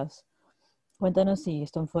 quizás. Cuéntanos si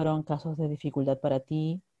estos fueron casos de dificultad para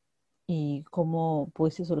ti y cómo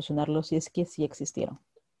pudiste solucionarlos si es que sí existieron.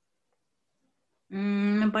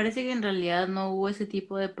 Me parece que en realidad no hubo ese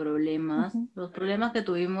tipo de problemas. Ujú. Los problemas que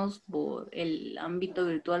tuvimos por el ámbito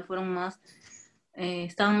virtual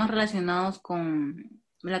estaban más relacionados con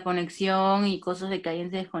la conexión y cosas de que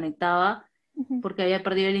alguien se desconectaba Ujú. porque había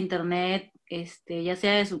perdido el internet, ya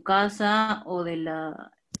sea de su casa o de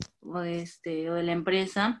la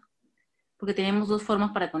empresa, porque teníamos dos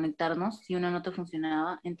formas para conectarnos si una no te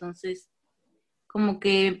funcionaba. Entonces, como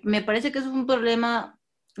que me parece que eso es un problema,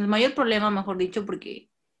 el mayor problema, mejor dicho,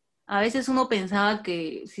 porque a veces uno pensaba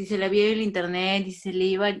que si se le había ido el internet y si se le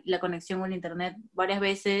iba la conexión con el internet varias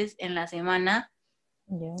veces en la semana,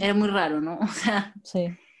 Ya. era muy raro, ¿no? O sea, Sí.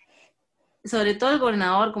 sobre todo el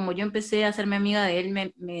gobernador, como yo empecé a hacerme amiga de él,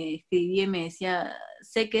 me escribía y me decía,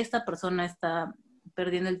 sé que esta persona está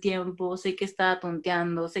perdiendo el tiempo, sé que está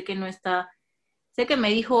tonteando, sé que no está, sé que me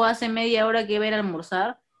dijo hace media hora que iba a ir a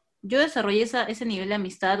almorzar. Yo desarrollé ese nivel de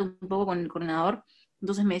amistad un poco con el coordinador,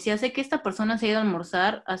 entonces me decía, sé que esta persona se ha ido a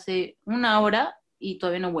almorzar hace una hora y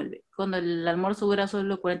todavía no vuelve, cuando el almuerzo dura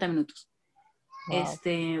solo 40 minutos.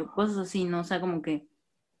 Wow. Cosas así, ¿no? O sea, como que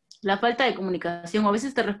la falta de comunicación, o a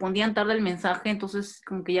veces te respondían tarde el mensaje, entonces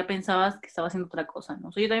como que ya pensabas que estaba haciendo otra cosa, ¿no?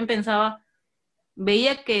 O sea, yo también pensaba,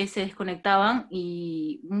 veía que se desconectaban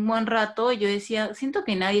y un buen rato yo decía, siento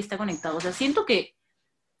que nadie está conectado, o sea, siento que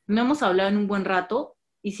no hemos hablado en un buen rato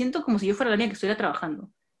y siento como si yo fuera la única que estuviera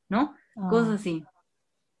trabajando, ¿no? Ah, Cosas así,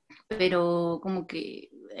 pero como que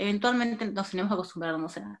eventualmente nos tenemos que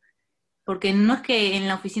acostumbrarnos a... Porque no es que en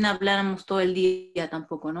la oficina habláramos todo el día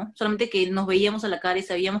tampoco, ¿no? Solamente que nos veíamos a la cara y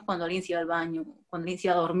sabíamos cuando alguien se iba al baño, cuando alguien se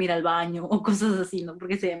iba a dormir al baño, o cosas así, ¿no?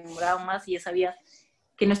 Porque se demoraba más y ya sabías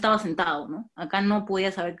que no estaba sentado, ¿no? Acá no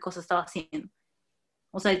podía saber qué cosa estaba haciendo.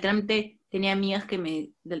 O sea, literalmente tenía amigas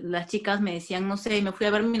las chicas me decían, no sé, me fui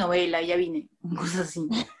a ver mi novela y ya vine, cosas así.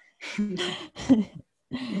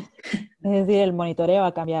 Es decir, el monitoreo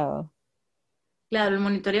ha cambiado. Claro, el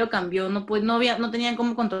monitoreo cambió, no tenían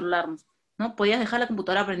cómo controlarnos, ¿no? Podías dejar la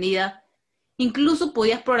computadora prendida, incluso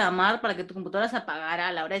podías programar para que tu computadora se apagara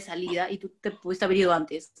a la hora de salida y tú te pudiste haber ido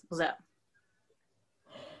antes, o sea,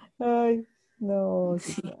 Ay, no,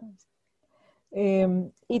 sí. chicas.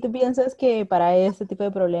 ¿Y tú piensas que para este tipo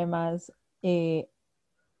de problemas el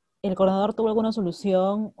coordinador tuvo alguna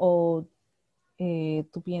solución o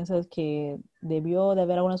tú piensas que debió de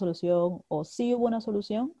haber alguna solución o sí hubo una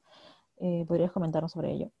solución? ¿Podrías comentarnos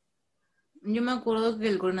sobre ello? Yo me acuerdo que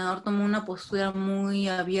el coordinador tomó una postura muy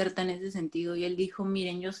abierta en ese sentido y él dijo,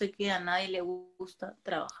 miren, yo sé que a nadie le gusta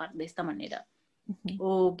trabajar de esta manera, Ujú.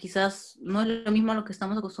 o quizás no es lo mismo a lo que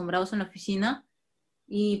estamos acostumbrados en la oficina.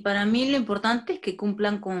 Y para mí lo importante es que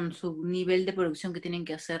cumplan con su nivel de producción que tienen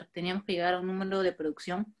que hacer. Teníamos que llegar a un número de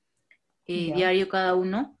producción Ya. diario cada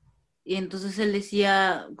uno. Y entonces él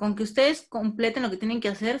decía, con que ustedes completen lo que tienen que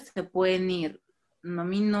hacer, se pueden ir. A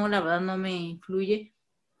mí no, la verdad no me influye.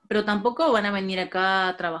 Pero tampoco van a venir acá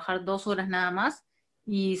a trabajar 2 horas nada más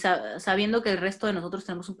y sabiendo que el resto de nosotros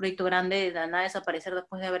tenemos un proyecto grande de la nada desaparecer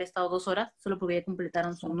después de haber estado 2 horas, solo porque ya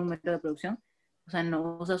completaron su Exacto. número de producción. O sea,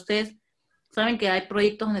 no, o sea, ustedes saben que hay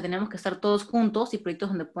proyectos donde tenemos que estar todos juntos y proyectos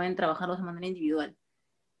donde pueden trabajarlos de manera individual.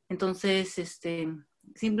 Entonces,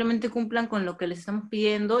 simplemente cumplan con lo que les estamos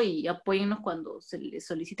pidiendo y apóyennos cuando se les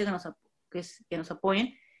solicite que nos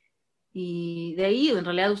apoyen. Y de ahí, en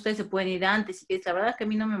realidad, ustedes se pueden ir antes. Y la verdad es que a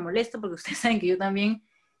mí no me molesta porque ustedes saben que yo también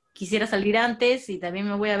quisiera salir antes y también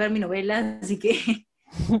me voy a ver mi novela, así que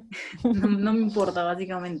no me importa,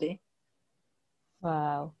 básicamente.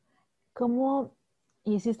 Wow. ¿Cómo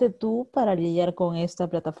hiciste tú para lidiar con esta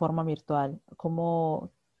plataforma virtual?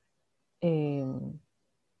 ¿Cómo eh,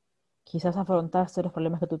 quizás afrontaste los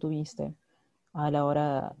problemas que tú tuviste a la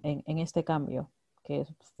hora en este cambio, que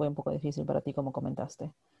fue un poco difícil para ti, como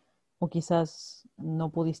comentaste? O quizás no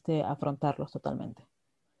pudiste afrontarlos totalmente.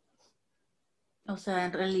 O sea,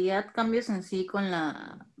 en realidad cambios en sí con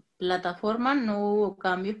la plataforma no hubo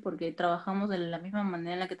cambios porque trabajamos de la misma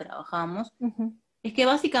manera en la que trabajamos. Ujú. Es que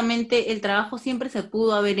básicamente el trabajo siempre se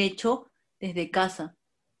pudo haber hecho desde casa.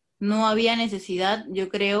 No había necesidad, yo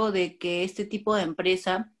creo, de que este tipo de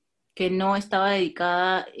empresa, que no estaba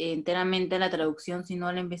dedicada enteramente a la traducción, sino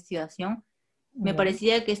a la investigación, me Ya.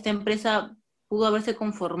 parecía que esta empresa pudo haberse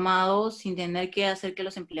conformado sin tener que hacer que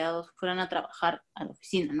los empleados fueran a trabajar a la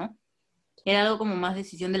oficina, ¿no? Era algo como más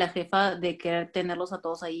decisión de la jefa de querer tenerlos a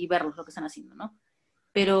todos ahí y verlos lo que están haciendo, ¿no?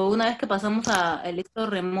 Pero una vez que pasamos al esto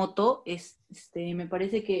remoto, me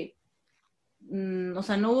parece que o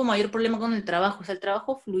sea, no hubo mayor problema con el trabajo, o sea, el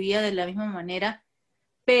trabajo fluía de la misma manera,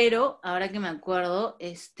 pero ahora que me acuerdo,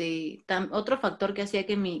 otro factor que hacía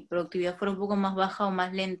que mi productividad fuera un poco más baja o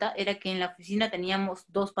más lenta era que en la oficina teníamos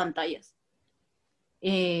 2 pantallas.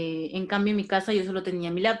 En cambio, en mi casa yo solo tenía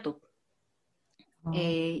mi laptop. Ah,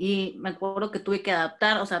 Y me acuerdo que tuve que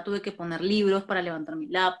adaptar, o sea, tuve que poner libros para levantar mi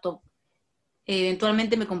laptop.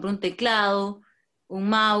 Eventualmente me compré un teclado, un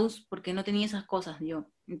mouse, porque no tenía esas cosas yo.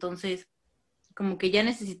 Entonces, como que ya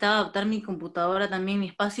necesitaba adaptar mi computadora también, mi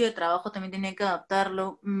espacio de trabajo también tenía que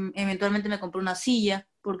adaptarlo. Eventualmente me compré una silla,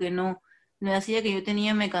 porque no, la silla que yo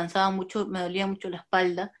tenía me cansaba mucho, me dolía mucho la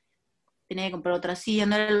espalda. Tenía que comprar otra silla,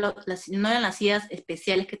 no eran las sillas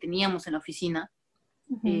especiales que teníamos en la oficina.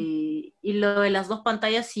 ujú. Y lo de las 2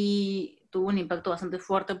 pantallas sí tuvo un impacto bastante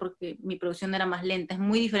fuerte porque mi producción era más lenta. Es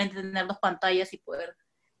muy diferente tener 2 pantallas y poder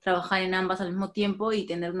trabajar en ambas al mismo tiempo y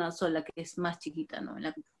tener una sola que es más chiquita, ¿no? En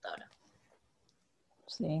la computadora.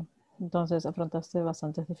 Sí, entonces afrontaste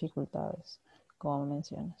bastantes dificultades, como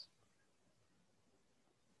mencionas.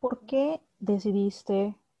 ¿Por qué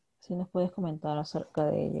decidiste, si nos puedes comentar acerca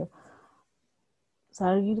de ello,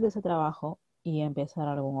 salir de ese trabajo y empezar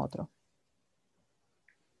algún otro?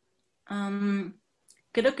 Am,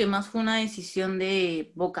 Creo que más fue una decisión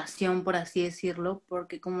de vocación, por así decirlo,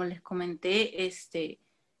 porque como les comenté, este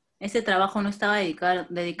trabajo no estaba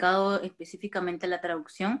dedicado específicamente a la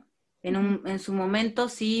traducción. Ujú. En su momento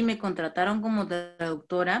sí me contrataron como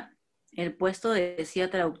traductora, el puesto decía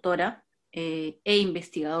traductora e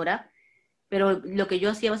investigadora, pero lo que yo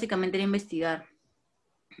hacía básicamente era investigar.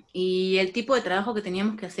 Y el tipo de trabajo que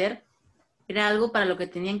teníamos que hacer era algo para lo que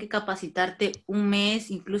tenían que capacitarte un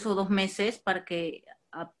mes, incluso 2 meses, para que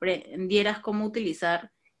aprendieras cómo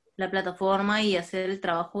utilizar la plataforma y hacer el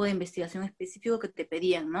trabajo de investigación específico que te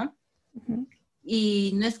pedían, ¿no? Ujú.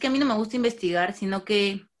 Y no es que a mí no me guste investigar, sino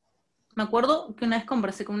que me acuerdo que una vez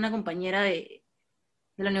conversé con una compañera de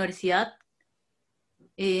la universidad,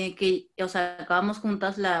 o sea, acabamos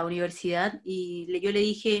juntas la universidad y yo le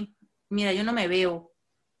dije, mira, yo no me veo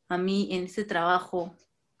a mí en este trabajo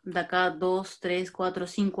de acá 2, 3, 4,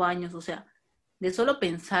 5 años, o sea, de solo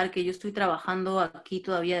pensar que yo estoy trabajando aquí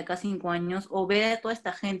todavía de acá 5 años, o ver a toda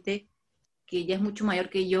esta gente que ya es mucho mayor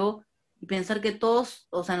que yo, y pensar que todos,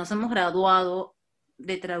 o sea, nos hemos graduado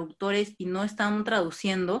de traductores y no están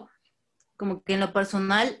traduciendo, como que en lo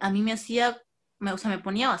personal a mí me hacía, o sea, me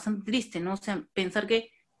ponía bastante triste, ¿no? O sea, pensar que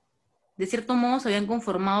de cierto modo se habían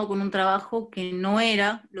conformado con un trabajo que no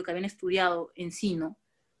era lo que habían estudiado en sí, ¿no?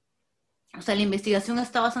 O sea, la investigación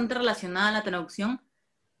está bastante relacionada a la traducción,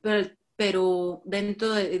 pero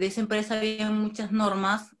dentro de esa empresa había muchas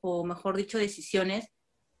normas, o mejor dicho, decisiones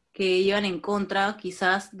que iban en contra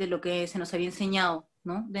quizás de lo que se nos había enseñado,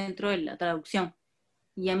 ¿no? Dentro de la traducción.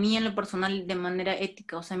 Y a mí en lo personal, de manera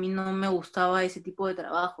ética, o sea, a mí no me gustaba ese tipo de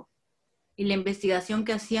trabajo. Y la investigación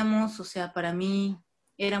que hacíamos, o sea, para mí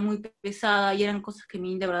era muy pesada y eran cosas que a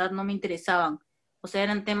mí de verdad no me interesaban. O sea,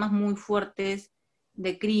 eran temas muy fuertes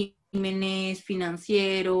de crímenes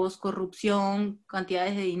financieros, corrupción,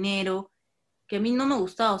 cantidades de dinero, que a mí no me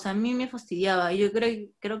gustaba, o sea, a mí me fastidiaba. Y yo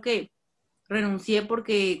creo que renuncié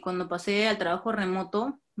porque cuando pasé al trabajo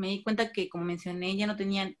remoto me di cuenta que, como mencioné, ya no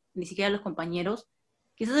tenía ni siquiera los compañeros.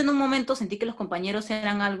 Quizás en un momento sentí que los compañeros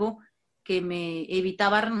eran algo que me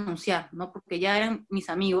evitaba renunciar, ¿no? Porque ya eran mis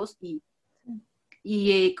amigos y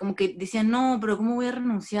como que decían, no, pero ¿cómo voy a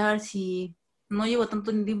renunciar si no llevo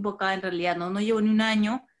tanto tiempo acá en realidad, ¿no? No llevo ni un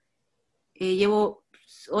año, llevo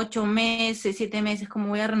 8 meses, 7 meses, ¿cómo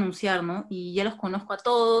voy a renunciar, no? Y ya los conozco a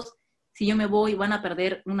todos, si yo me voy van a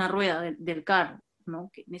perder una rueda del carro,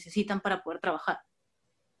 ¿no? Que necesitan para poder trabajar.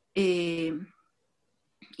 Eh,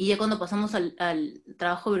 y ya cuando pasamos al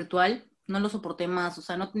trabajo virtual, no lo soporté más, o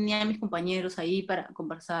sea, no tenía a mis compañeros ahí para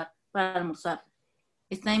conversar, para almorzar.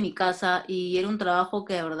 Estaba en mi casa y era un trabajo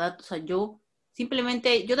que de verdad, o sea, yo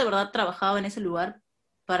de verdad trabajaba en ese lugar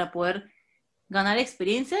para poder ganar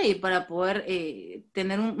experiencia y para poder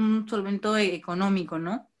tener un solvento económico,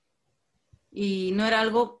 ¿no? Y no era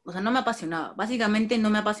algo, o sea, no me apasionaba, básicamente no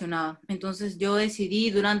me apasionaba. Entonces yo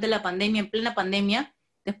decidí durante la pandemia, en plena pandemia,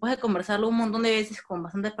 después de conversarlo un montón de veces con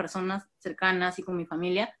bastantes personas cercanas y con mi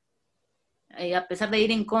familia, a pesar de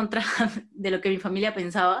ir en contra de lo que mi familia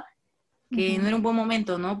pensaba, que no Ujú. era un buen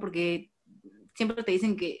momento, ¿no? Porque siempre te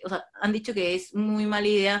dicen que, o sea, han dicho que es muy mala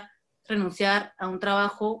idea renunciar a un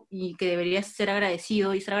trabajo y que deberías ser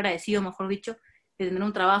agradecido, y ser agradecido, mejor dicho, de tener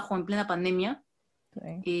un trabajo en plena pandemia.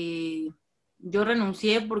 Sí. Yo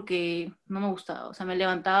renuncié porque no me gustaba, o sea, me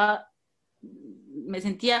levantaba, me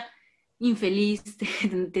sentía infeliz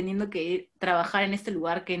teniendo que trabajar en este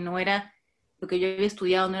lugar que no era lo que yo había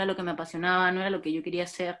estudiado, no era lo que me apasionaba, no era lo que yo quería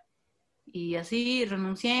hacer. Y así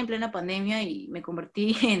renuncié en plena pandemia y me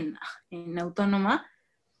convertí en autónoma.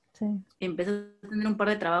 Sí. Empecé a tener un par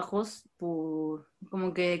de trabajos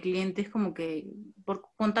como que clientes, como que por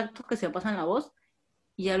contactos que se me pasan la voz.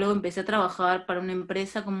 Y ya luego empecé a trabajar para una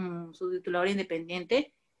empresa como subtituladora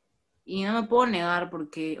independiente. Y no me puedo negar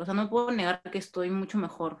porque, o sea, no puedo negar que estoy mucho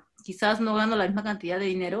mejor. Quizás no gano la misma cantidad de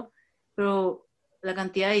dinero, pero la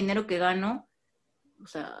cantidad de dinero que gano, o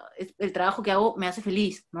sea, el trabajo que hago me hace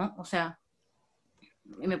feliz, ¿no? O sea,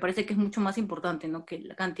 me parece que es mucho más importante, ¿no? Que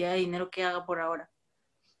la cantidad de dinero que haga por ahora.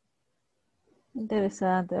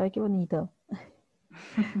 Interesante, ay, qué bonito.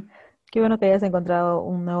 Qué bueno que hayas encontrado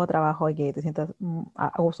un nuevo trabajo y que te sientas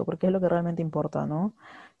a gusto, porque es lo que realmente importa, ¿no?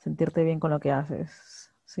 Sentirte bien con lo que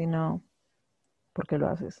haces. Si no, ¿por qué lo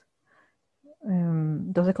haces?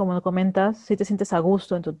 Entonces, como comentas, si te sientes a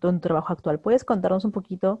gusto en tu trabajo actual, ¿puedes contarnos un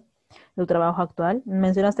poquito de tu trabajo actual?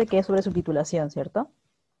 Mencionaste que es sobre su titulación, ¿cierto?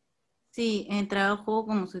 Sí, trabajo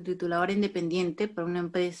como subtituladora independiente para una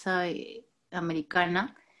empresa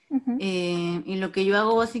americana. Ujú. Y lo que yo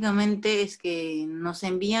hago básicamente es que nos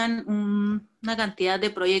envían una cantidad de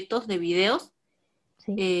proyectos de videos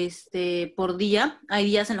Sí. por día. Hay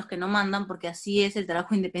días en los que no mandan, porque así es el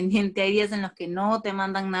trabajo independiente. Hay días en los que no te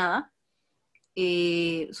mandan nada.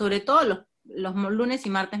 Sobre todo los lunes y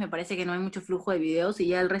martes me parece que no hay mucho flujo de videos y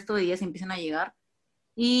ya el resto de días empiezan a llegar.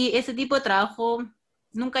 Y ese tipo de trabajo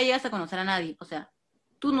nunca llegas a conocer a nadie. O sea,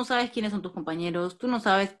 tú no sabes quiénes son tus compañeros, tú no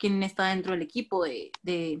sabes quién está dentro del equipo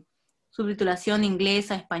de subtitulación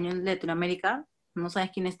inglesa, español de Latinoamérica, no sabes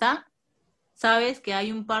quién está. Sabes que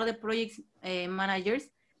hay un par de project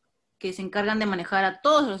managers que se encargan de manejar a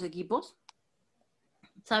todos los equipos,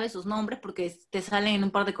 sabes sus nombres porque te salen en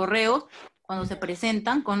un par de correos cuando se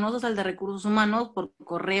presentan, conoces al de recursos humanos por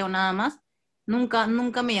correo nada más. Nunca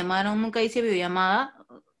me llamaron, nunca hice videollamada,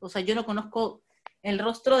 o sea, yo no conozco el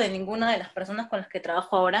rostro de ninguna de las personas con las que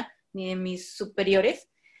trabajo ahora, ni de mis superiores,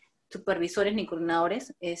 supervisores ni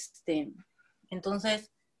coordinadores,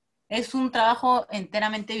 entonces es un trabajo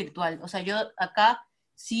enteramente virtual, o sea, yo acá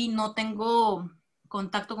sí no tengo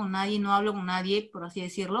contacto con nadie, no hablo con nadie, por así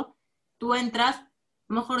decirlo. Tú entras,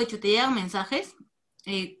 mejor dicho, te llegan mensajes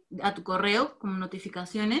a tu correo como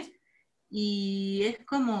notificaciones y es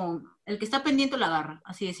como el que está pendiente la agarra,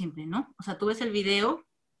 así de simple, ¿no? O sea, tú ves el video,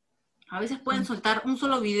 a veces pueden soltar un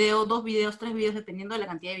solo video, 2 videos, 3 videos, dependiendo de la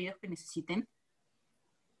cantidad de videos que necesiten.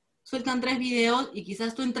 Sueltan 3 videos y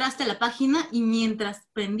quizás tú entraste a la página y mientras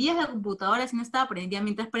prendías la computadora, si no estaba prendida,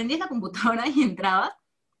 mientras prendías la computadora y entrabas,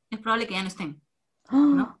 es probable que ya no estén,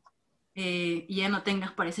 ¿no? Y ya no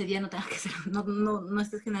tengas para ese día, no tengas que hacer, no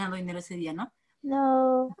estés generando dinero ese día, ¿no?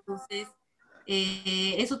 No. Entonces,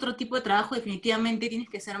 es otro tipo de trabajo, definitivamente tienes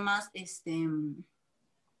que ser más,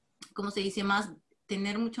 ¿cómo se dice?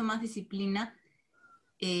 Tener mucho más disciplina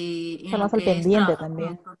en Está lo más al que es pendiente trabajar como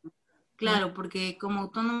también. autónomo. Claro, porque como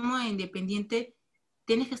autónomo e independiente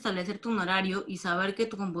tienes que establecerte un horario y saber que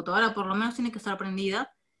tu computadora por lo menos tiene que estar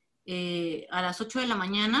prendida a las 8 de la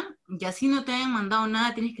mañana, y así no te hayan mandado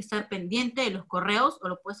nada, tienes que estar pendiente de los correos o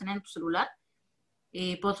lo puedes tener en tu celular.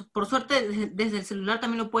 Por suerte, desde el celular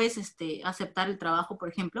también lo puedes aceptar el trabajo, por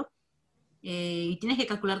ejemplo, y tienes que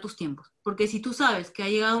calcular tus tiempos. Porque si tú sabes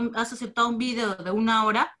que has aceptado un video de 1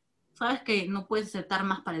 hora, sabes que no puedes aceptar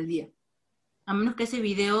más para el día. A menos que ese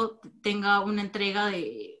video tenga una entrega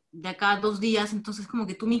de acá a 2 días, entonces como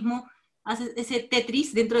que tú mismo haces ese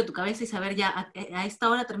Tetris dentro de tu cabeza y saber ya a esta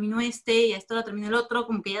hora termino y a esta hora termino el otro,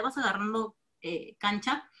 como que ya vas agarrando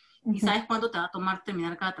cancha y sabes cuánto te va a tomar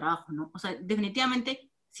terminar cada trabajo, ¿no? O sea,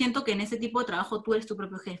 definitivamente siento que en ese tipo de trabajo tú eres tu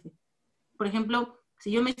propio jefe. Por ejemplo,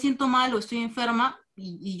 si yo me siento mal o estoy enferma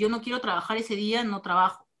y yo no quiero trabajar ese día, no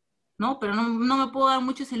trabajo, ¿no? Pero no me puedo dar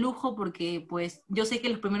mucho ese lujo porque pues yo sé que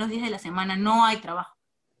los primeros días de la semana no hay trabajo,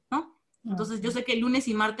 ¿no? Entonces yo sé que el lunes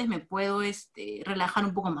y martes me puedo relajar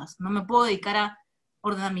un poco más, no me puedo dedicar a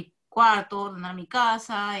ordenar mi cuarto, ordenar mi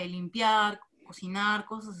casa, limpiar, cocinar,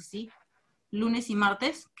 cosas así. Lunes y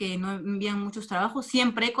martes, que no envían muchos trabajos,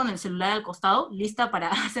 siempre con el celular al costado, lista para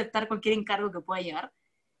aceptar cualquier encargo que pueda llegar.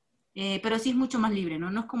 Pero sí es mucho más libre,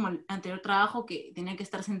 ¿no? No es como el anterior trabajo que tenía que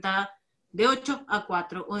estar sentada de 8 a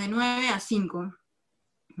 4 o de 9 a 5,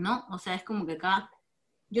 ¿no? O sea, es como que acá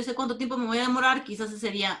yo sé cuánto tiempo me voy a demorar, quizás ese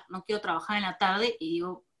día no quiero trabajar en la tarde y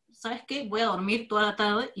digo, ¿sabes qué? Voy a dormir toda la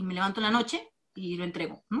tarde y me levanto en la noche y lo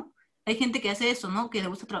entrego, ¿no? Hay gente que hace eso, ¿no? Que le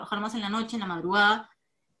gusta trabajar más en la noche, en la madrugada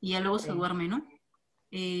y ya luego se Sí. duerme, ¿no?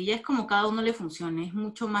 Ya es como cada uno le funcione, es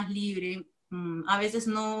mucho más libre. A veces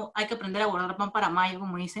no hay que aprender a guardar pan para mayo,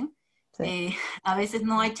 como dicen. Sí. A veces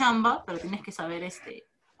no hay chamba, pero tienes que saber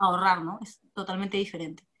ahorrar, ¿no? Es totalmente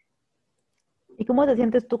diferente. ¿Y cómo te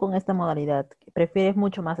sientes tú con esta modalidad? ¿Prefieres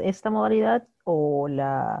mucho más esta modalidad o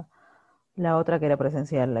la otra que era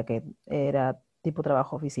presencial, la que era tipo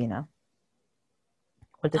trabajo oficina?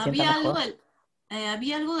 ¿Cuál te sienta Había algo, mejor?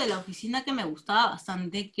 había algo de la oficina que me gustaba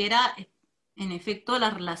bastante, que era, en efecto,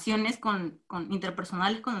 las relaciones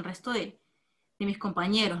interpersonales con el resto de mis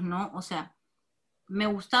compañeros, ¿no? O sea, me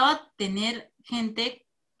gustaba tener gente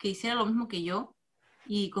que hiciera lo mismo que yo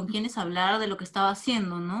y con quienes hablar de lo que estaba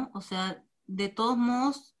haciendo, ¿no? O sea, de todos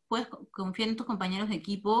modos, puedes confiar en tus compañeros de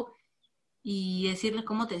equipo y decirles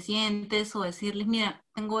cómo te sientes o decirles, mira,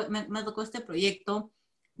 me tocó este proyecto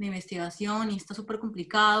de investigación y está súper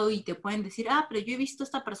complicado y te pueden decir, pero yo he visto a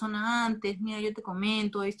esta persona antes, mira, yo te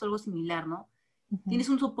comento, he visto algo similar, ¿no? Ujú. Tienes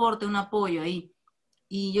un soporte, un apoyo ahí.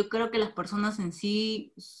 Y yo creo que las personas en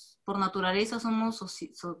sí, por naturaleza, somos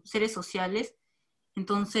seres sociales,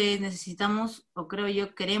 entonces necesitamos, o creo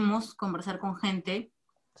yo, queremos conversar con gente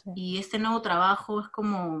Sí. y este nuevo trabajo es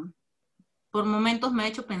como, por momentos me ha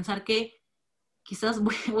hecho pensar que quizás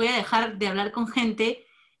voy a dejar de hablar con gente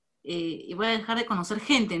y voy a dejar de conocer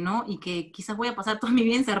gente, ¿no? Y que quizás voy a pasar toda mi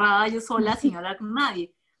vida encerrada yo sola sin hablar con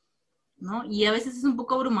nadie, ¿no? Y a veces es un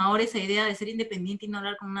poco abrumador esa idea de ser independiente y no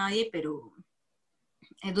hablar con nadie, pero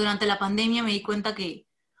durante la pandemia me di cuenta que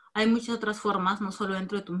hay muchas otras formas, no solo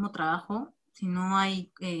dentro de tu mismo trabajo, sino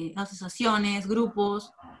hay asociaciones,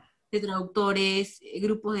 grupos de traductores,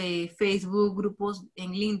 grupos de Facebook, grupos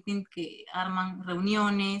en LinkedIn que arman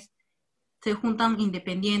reuniones, se juntan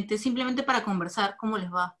independientes simplemente para conversar cómo les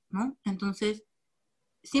va, ¿no? Entonces,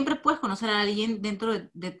 siempre puedes conocer a alguien dentro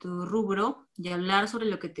de tu rubro y hablar sobre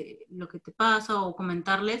lo que te pasa o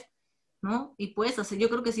comentarles ¿no? Y puedes hacer, yo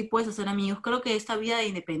creo que sí puedes hacer amigos. Creo que esta vida de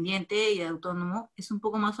independiente y de autónomo es un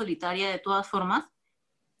poco más solitaria de todas formas,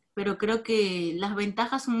 pero creo que las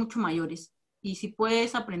ventajas son mucho mayores. Y si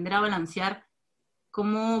puedes aprender a balancear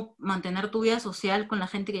cómo mantener tu vida social con la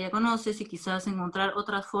gente que ya conoces y quizás encontrar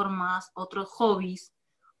otras formas, otros hobbies,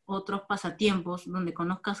 otros pasatiempos donde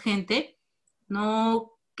conozcas gente,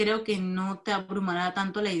 no creo que no te abrumará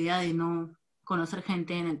tanto la idea de no conocer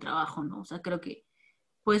gente en el trabajo, ¿no? O sea, creo que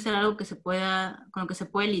puede ser algo que se pueda, con lo que se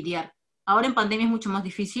puede lidiar. Ahora en pandemia es mucho más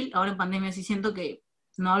difícil, ahora en pandemia sí siento que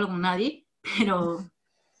no hablo con nadie,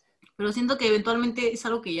 pero siento que eventualmente es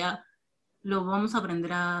algo que ya lo vamos a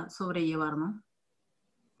aprender a sobrellevar, ¿no?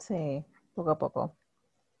 Sí, poco a poco.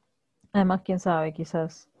 Además, quién sabe,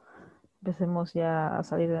 quizás empecemos ya a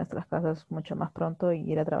salir de nuestras casas mucho más pronto y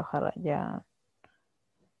ir a trabajar ya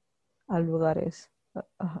a lugares,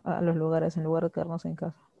 a los lugares en lugar de quedarnos en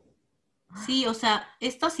casa. Sí, o sea,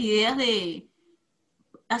 estas ideas de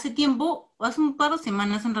hace tiempo, hace un par de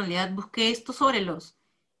semanas en realidad, busqué esto sobre los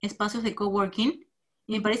espacios de coworking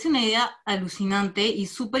y me parece una idea alucinante y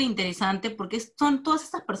súper interesante porque son todas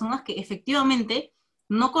estas personas que efectivamente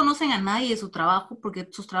no conocen a nadie de su trabajo porque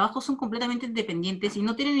sus trabajos son completamente independientes y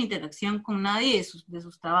no tienen interacción con nadie de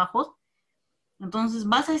sus trabajos. Entonces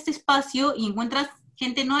vas a este espacio y encuentras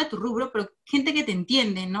gente no de tu rubro, pero gente que te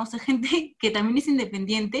entiende, ¿no? O sea, gente que también es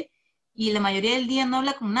independiente y la mayoría del día no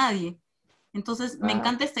habla con nadie. Entonces, me Ah,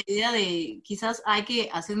 encanta esta idea de quizás hay que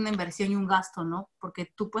hacer una inversión y un gasto, ¿no?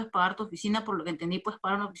 Porque tú puedes pagar tu oficina, por lo que entendí, puedes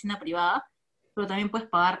pagar una oficina privada, pero también puedes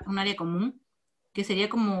pagar un área común, que sería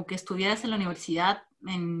como que estuvieras en la universidad,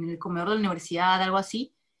 en el comedor de la universidad, algo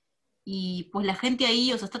así, y pues la gente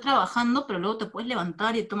ahí, o sea, está trabajando, pero luego te puedes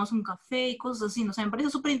levantar y tomas un café y cosas así, ¿no? O sea, me parece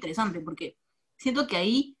súper interesante porque siento que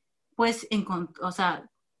ahí puedes, o sea,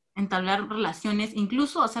 entablar relaciones,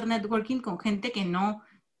 incluso hacer networking con gente que no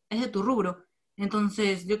es de tu rubro.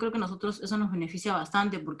 Entonces, yo creo que a nosotros eso nos beneficia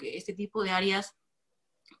bastante porque este tipo de áreas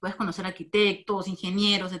puedes conocer arquitectos,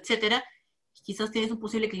 ingenieros, etcétera, y quizás tienes un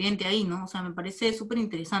posible cliente ahí, ¿no? O sea, me parece súper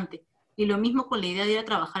interesante. Y lo mismo con la idea de ir a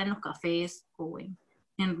trabajar en los cafés o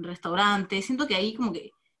en restaurantes. Siento que ahí como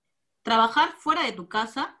que trabajar fuera de tu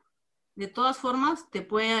casa, de todas formas, te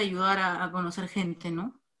puede ayudar a conocer gente,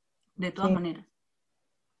 ¿no? De todas sí, maneras.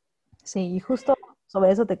 sí, y justo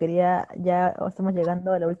sobre eso te quería, ya estamos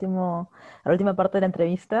llegando a la última parte de la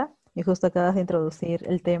entrevista, y justo acabas de introducir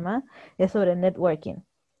el tema, es sobre networking.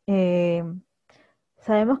 Eh,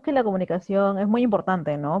 Sabemos que la comunicación es muy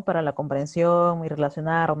importante, ¿no? Para la comprensión y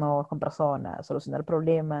relacionarnos con personas, solucionar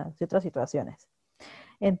problemas y otras situaciones.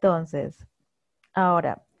 Entonces,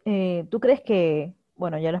 ahora, ¿tú crees que,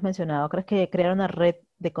 bueno, ya lo has mencionado, crees que crear una red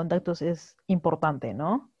de contactos es importante,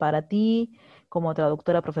 ¿no? Para ti, como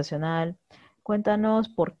traductora profesional, cuéntanos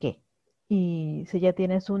por qué. Y si ya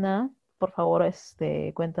tienes una, por favor,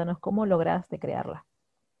 cuéntanos cómo lograste crearla.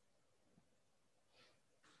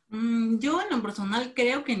 Yo en lo personal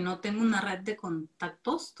creo que no tengo una red de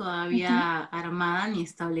contactos Ujú. todavía armada ni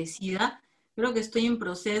establecida. Creo que estoy en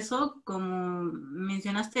proceso. Como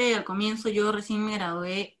mencionaste al comienzo, yo recién me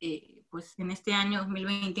gradué pues en este año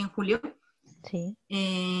 2020 en julio. Sí,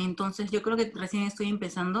 Entonces yo creo que recién estoy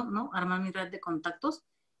empezando, ¿no? A armar mi red de contactos.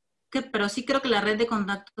 Pero sí creo que la red de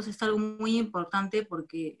contactos es algo muy importante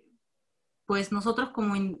porque pues nosotros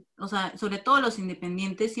o sea, sobre todo los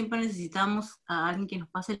independientes, siempre necesitamos a alguien que nos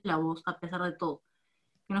pase la voz a pesar de todo.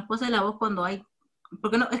 Que nos pase la voz cuando hay,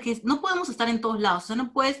 porque no, es que no podemos estar en todos lados, o sea,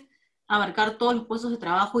 no puedes abarcar todos los puestos de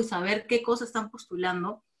trabajo y saber qué cosas están postulando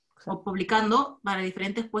o exacto. publicando para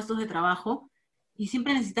diferentes puestos de trabajo y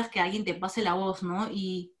siempre necesitas que alguien te pase la voz, ¿no?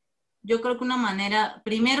 Y yo creo que una manera,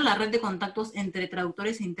 primero la red de contactos entre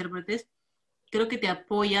traductores e intérpretes, creo que te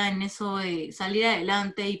apoya en eso de salir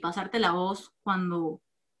adelante y pasarte la voz cuando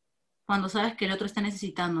sabes que el otro está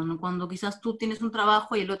necesitando, ¿no? Cuando quizás tú tienes un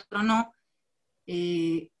trabajo y el otro no,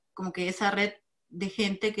 como que esa red de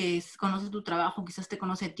gente que conoce tu trabajo, quizás te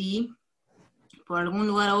conoce a ti por algún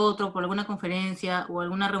lugar a otro, por alguna conferencia o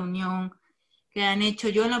alguna reunión que han hecho.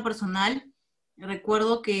 Yo en lo personal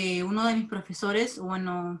recuerdo que uno de mis profesores,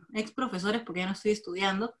 bueno, ex profesores, porque ya no estoy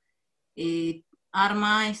estudiando, eh,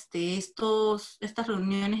 arma estas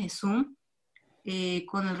reuniones de Zoom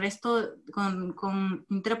con el resto, con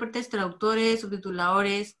intérpretes, traductores,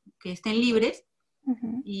 subtituladores que estén libres.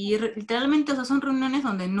 Ujú. Y literalmente, o sea, son reuniones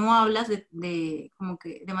donde no hablas como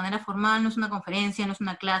que de manera formal, no es una conferencia, no es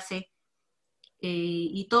una clase,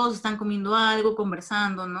 y todos están comiendo algo,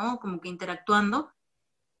 conversando, ¿no? Como que interactuando.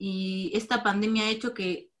 Y esta pandemia ha hecho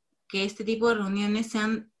que este tipo de reuniones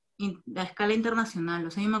sean a escala internacional.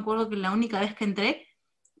 O sea, yo me acuerdo que la única vez que entré,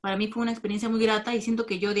 para mí fue una experiencia muy grata y siento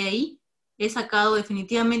que yo de ahí he sacado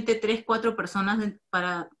definitivamente 3, 4 personas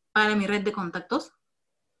para mi red de contactos.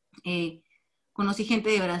 Conocí gente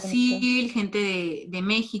de Brasil, gente de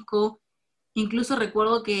México. Incluso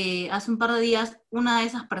recuerdo que hace un par de días una de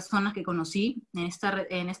esas personas que conocí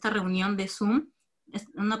en esta reunión de Zoom,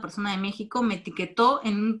 una persona de México, me etiquetó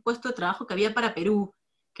en un puesto de trabajo que había para Perú,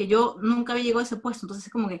 que yo nunca había llegado a ese puesto. Entonces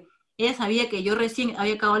es como que ella sabía que yo recién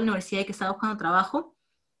había acabado la universidad y que estaba buscando trabajo.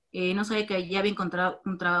 No sabía que ya había encontrado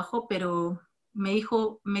un trabajo, pero me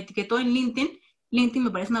etiquetó en LinkedIn. LinkedIn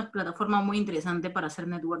me parece una plataforma muy interesante para hacer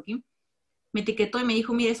networking. Me etiquetó y me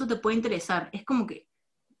dijo, mira, eso te puede interesar. Es como que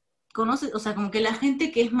conoces, o sea, como que la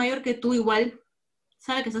gente que es mayor que tú igual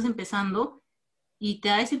sabe que estás empezando y te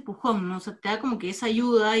da ese empujón, ¿no? O sea, te da como que esa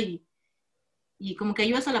ayuda y como que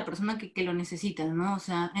ayudas a la persona que lo necesita, ¿no? O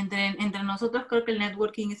sea, entre nosotros creo que el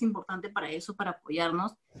networking es importante para eso, para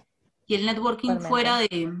apoyarnos. Y el networking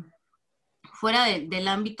Totalmente. del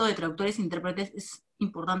ámbito de traductores e intérpretes es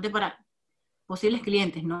importante para posibles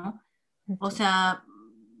clientes, ¿no? O Sí. sea,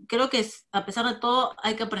 creo que a pesar de todo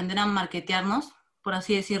hay que aprender a marketearnos, por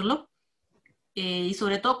así decirlo, y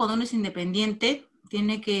sobre todo cuando uno es independiente,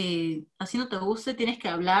 así no te guste, tienes que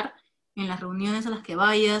hablar en las reuniones a las que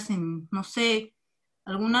vayas, en, no sé,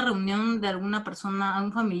 alguna reunión de alguna persona,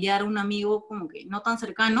 algún familiar, un amigo como que no tan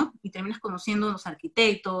cercano, y terminas conociendo a los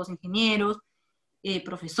arquitectos, ingenieros,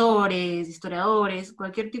 profesores, historiadores,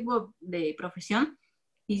 cualquier tipo de profesión,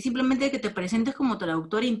 y simplemente que te presentes como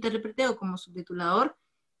traductor, intérprete o como subtitulador,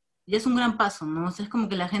 ya es un gran paso, ¿no? O sea, es como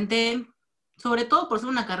que la gente, sobre todo por ser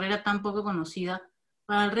una carrera tan poco conocida,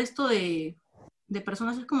 para el resto de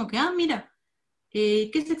personas es como que, mira,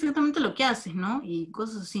 ¿qué es exactamente lo que haces, no? Y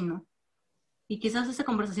cosas así, ¿no? Y quizás esa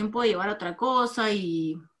conversación puede llevar a otra cosa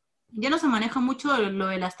y ya no se maneja mucho lo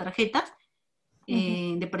de las tarjetas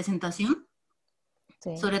de presentación.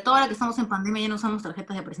 Sí. Sobre todo ahora que estamos en pandemia ya no usamos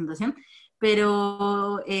tarjetas de presentación,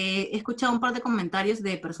 pero he escuchado un par de comentarios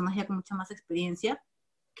de personas ya con mucha más experiencia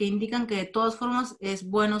que indican que de todas formas es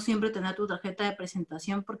bueno siempre tener tu tarjeta de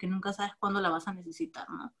presentación porque nunca sabes cuándo la vas a necesitar,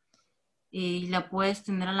 ¿no? Y la puedes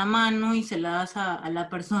tener a la mano y se la das a la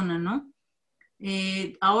persona, ¿no?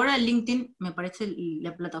 Ahora LinkedIn me parece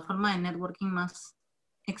la plataforma de networking más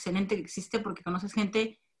excelente que existe porque conoces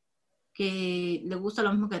gente que le gusta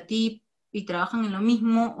lo mismo que a ti y trabajan en lo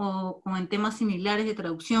mismo o en temas similares de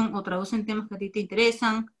traducción o traducen temas que a ti te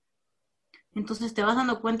interesan. Entonces te vas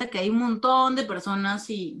dando cuenta que hay un montón de personas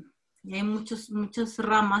y hay muchas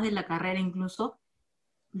ramas de la carrera incluso,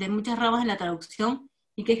 de muchas ramas de la traducción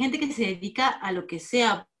y que hay gente que se dedica a lo que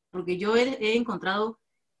sea, porque yo he encontrado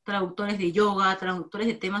traductores de yoga, traductores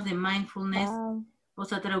de temas de mindfulness, Wow. o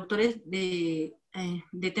sea, traductores de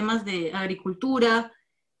temas de agricultura,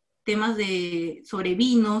 temas sobre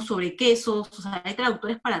vinos, sobre quesos, o sea, hay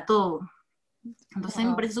traductores para todo. Entonces a mí me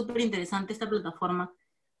Wow. parece súper interesante esta plataforma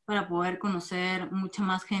para poder conocer mucha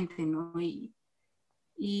más gente, ¿no? Y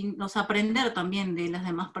o sea, aprender también de las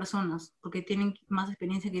demás personas, porque tienen más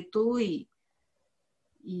experiencia que tú y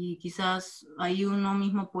quizás ahí uno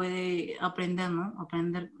mismo puede aprender, ¿no?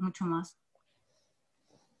 Aprender mucho más.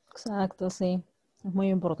 Exacto, sí. Es muy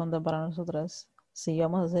importante para nosotras. Si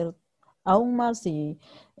vamos a hacer aún más si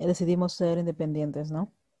decidimos ser independientes,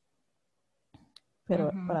 ¿no?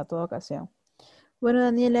 Pero Uh-huh. para toda ocasión. Bueno,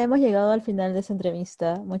 Daniela, hemos llegado al final de esta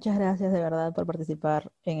entrevista. Muchas gracias de verdad por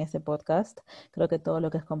participar en este podcast. Creo que todo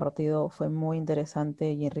lo que has compartido fue muy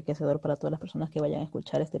interesante y enriquecedor para todas las personas que vayan a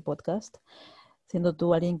escuchar este podcast. Siendo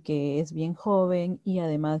tú alguien que es bien joven y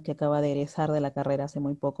además que acaba de egresar de la carrera hace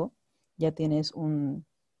muy poco, ya tienes un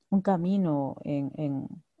camino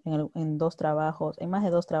en 2 trabajos, en más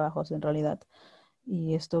de 2 trabajos en realidad.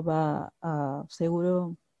 Y esto va a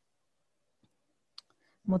seguro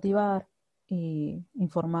motivar y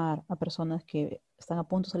informar a personas que están a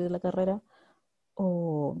punto de salir de la carrera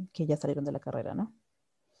o que ya salieron de la carrera, ¿no?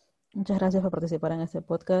 Muchas gracias por participar en este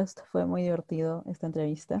podcast. Fue muy divertido esta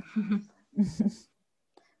entrevista.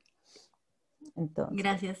 Entonces,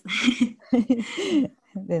 Gracias.